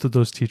know both of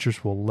those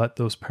teachers will let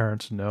those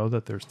parents know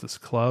that there's this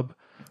club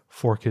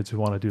for kids who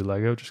want to do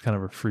Lego, just kind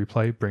of a free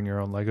play, bring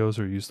your own Legos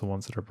or use the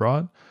ones that are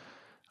brought.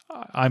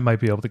 I might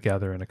be able to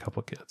gather in a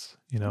couple of kids,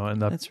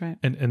 and that's right.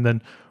 And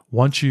then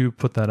once you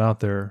put that out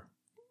there,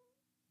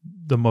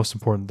 the most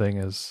important thing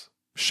is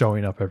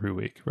showing up every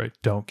week, right?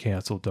 Don't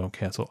cancel.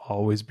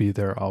 Always be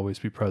there, always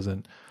be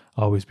present,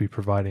 always be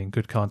providing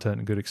good content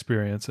and good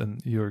experience.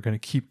 And you're going to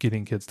keep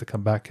getting kids to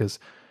come back, because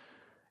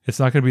it's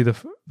not going to be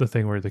the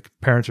thing where the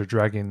parents are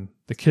dragging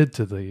the kid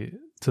to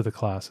the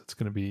class. It's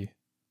going to be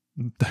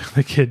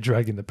the kid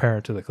dragging the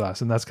parent to the class.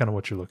 And that's kind of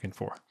what you're looking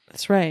for.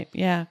 That's right.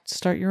 Yeah.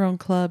 Start your own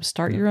club,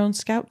 start your own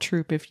scout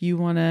troop. If you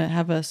want to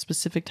have a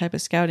specific type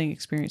of scouting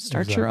experience,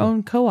 start your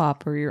own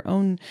co-op or your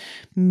own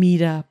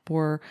meetup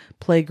or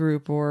play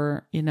group,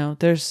 or,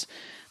 there's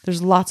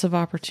lots of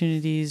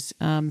opportunities.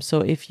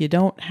 So if you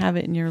don't have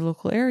it in your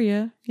local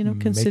area,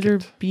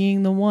 consider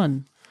being the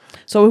one.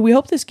 So we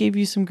hope this gave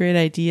you some great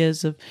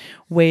ideas of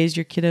ways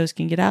your kiddos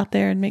can get out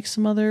there and make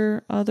some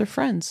other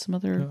friends, some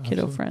other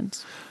kiddo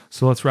friends.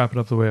 So let's wrap it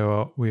up the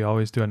way we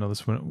always do. I know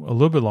this went a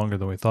little bit longer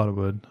than we thought it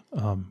would,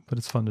 but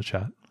it's fun to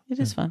chat. It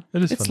is fun.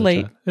 It is. It's fun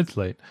late. To chat. It's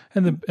late,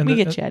 and we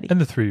get chatty. And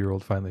the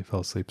 3-year-old finally fell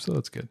asleep, so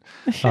that's good.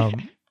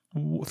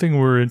 Thing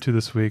we're into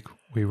this week,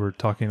 we were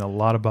talking a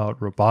lot about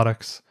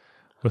robotics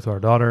with our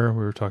daughter.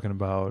 We were talking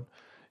about,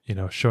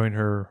 showing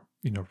her,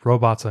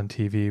 robots on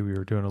TV. We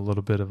were doing a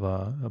little bit of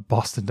a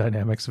Boston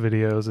Dynamics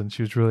videos, and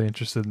she was really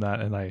interested in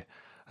that. And I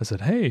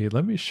said, hey,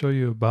 let me show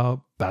you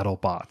about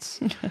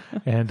BattleBots.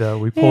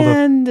 And we pulled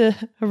and a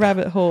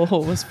rabbit hole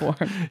was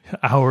formed.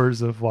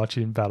 Hours of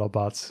watching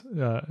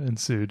BattleBots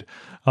ensued.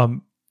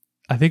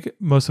 I think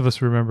most of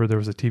us remember there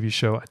was a TV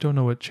show. I don't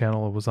know what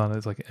channel it was on.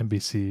 It's like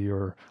NBC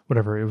or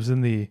whatever. It was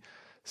in the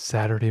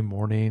Saturday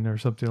morning or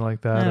something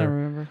like that. I don't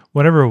remember.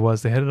 Whatever it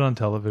was, they had it on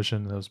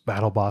television. And it was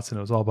BattleBots, and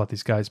it was all about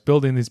these guys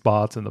building these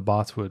bots, and the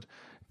bots would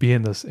be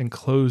in this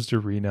enclosed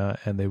arena,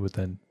 and they would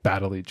then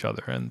battle each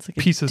other, and like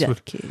pieces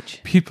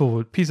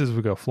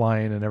would go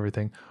flying and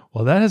everything.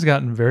 Well, that has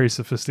gotten very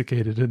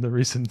sophisticated in the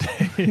recent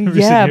days.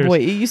 Yeah, boy,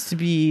 it used to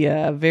be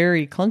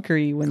very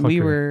clunkery when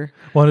we were.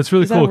 Well, and it's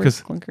really cool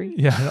because clunkery.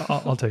 Yeah,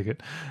 I'll take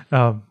it.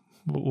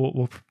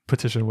 We'll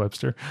petition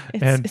Webster.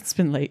 It's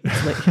been late.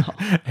 It's late,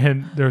 y'all.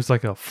 And there's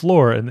like a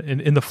floor, and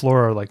in the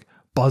floor are like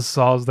buzz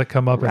saws that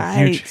come up,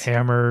 and huge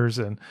hammers,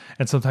 and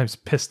sometimes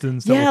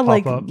pistons that will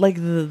pop up. Like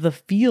the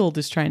field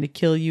is trying to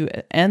kill you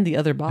and the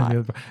other bot.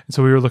 And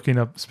so we were looking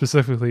up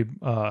specifically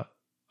a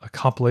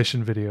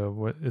compilation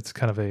video. It's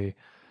kind of a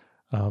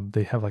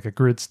they have like a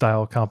grid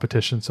style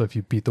competition. So if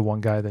you beat the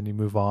one guy, then you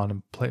move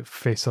on and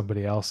face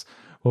somebody else.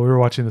 Well, we were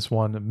watching this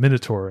one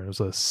Minotaur, and it was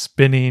a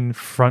spinning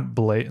front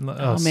blade.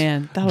 Oh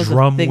man, that was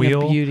drum a thing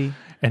wheel, of beauty.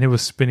 And it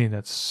was spinning.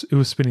 It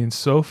was spinning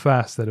so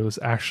fast that it was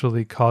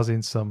actually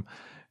causing some,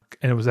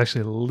 and it was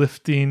actually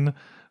lifting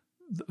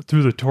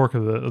through the torque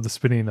of the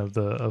spinning of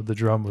the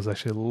drum, was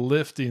actually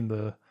lifting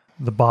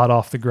the bot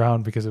off the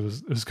ground because it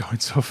was going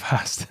so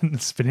fast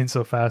and spinning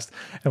so fast.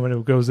 And when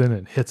it goes in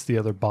and hits the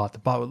other bot, the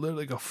bot would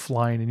literally go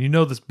flying.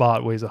 And this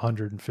bot weighs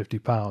 150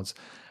 pounds.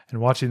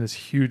 And watching this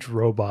huge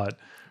robot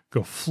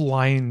go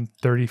flying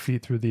 30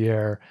 feet through the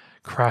air,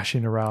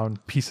 crashing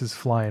around, pieces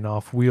flying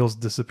off, wheels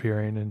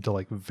disappearing into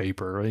like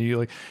vapor.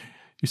 You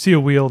see a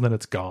wheel, then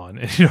it's gone,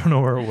 and you don't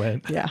know where it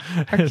went. Yeah,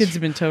 our kids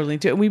have been totally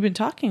into it. We've been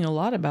talking a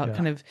lot about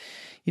kind of,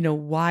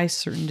 why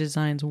certain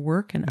designs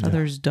work and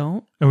others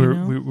don't.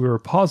 And we were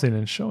pausing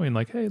and showing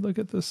like, hey, look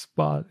at this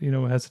bot. It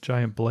has a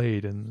giant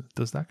blade, and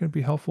is that going to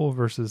be helpful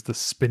versus the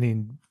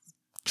spinning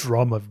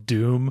drum of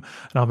doom?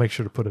 And I'll make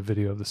sure to put a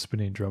video of the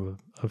spinning drum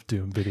of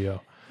doom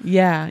video.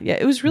 Yeah,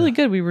 it was really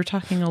good. We were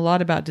talking a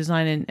lot about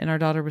design, and our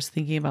daughter was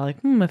thinking about like,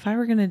 if I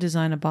were going to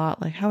design a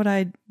bot, like how would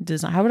I,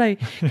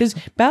 because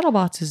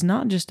BattleBots is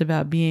not just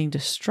about being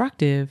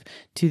destructive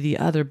to the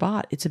other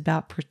bot, it's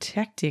about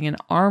protecting and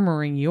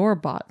armoring your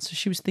bot. So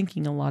she was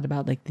thinking a lot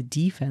about like the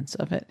defense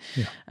of it.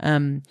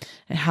 And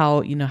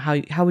how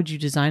would you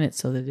design it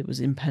so that it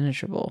was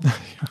impenetrable?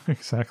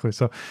 Exactly.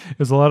 So it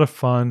was a lot of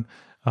fun,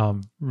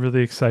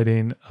 really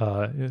exciting,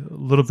 a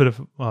little bit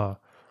of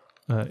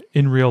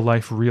in real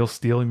life, Real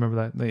Steel. You remember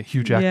that the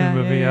Hugh Jackman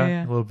movie?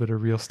 Yeah. A little bit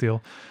of Real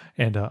Steel,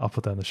 and I'll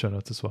put that in the show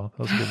notes as well.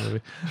 That was a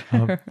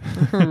good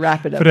movie.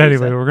 Wrap it up. But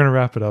anyway, we're gonna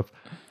wrap it up.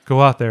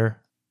 Go out there,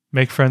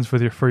 make friends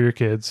for your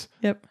kids.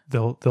 Yep.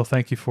 They'll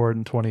thank you for it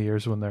in 20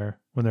 years when they're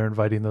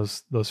inviting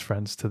those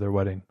friends to their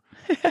wedding.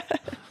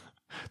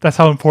 That's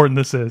how important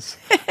this is.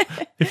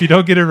 If you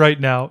don't get it right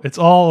now, it's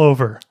all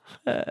over.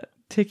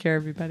 Take care,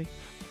 everybody.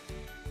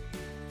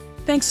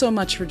 Thanks so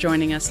much for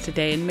joining us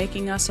today and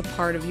making us a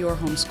part of your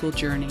homeschool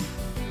journey.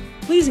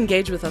 Please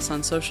engage with us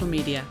on social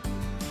media.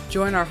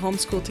 Join our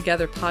Homeschool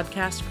Together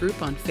podcast group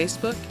on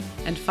Facebook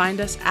and find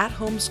us at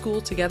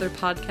Homeschool Together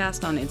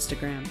Podcast on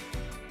Instagram.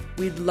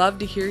 We'd love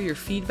to hear your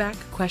feedback,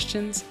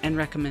 questions, and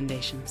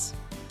recommendations.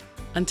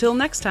 Until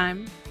next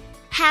time,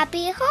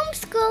 happy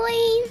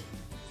homeschooling!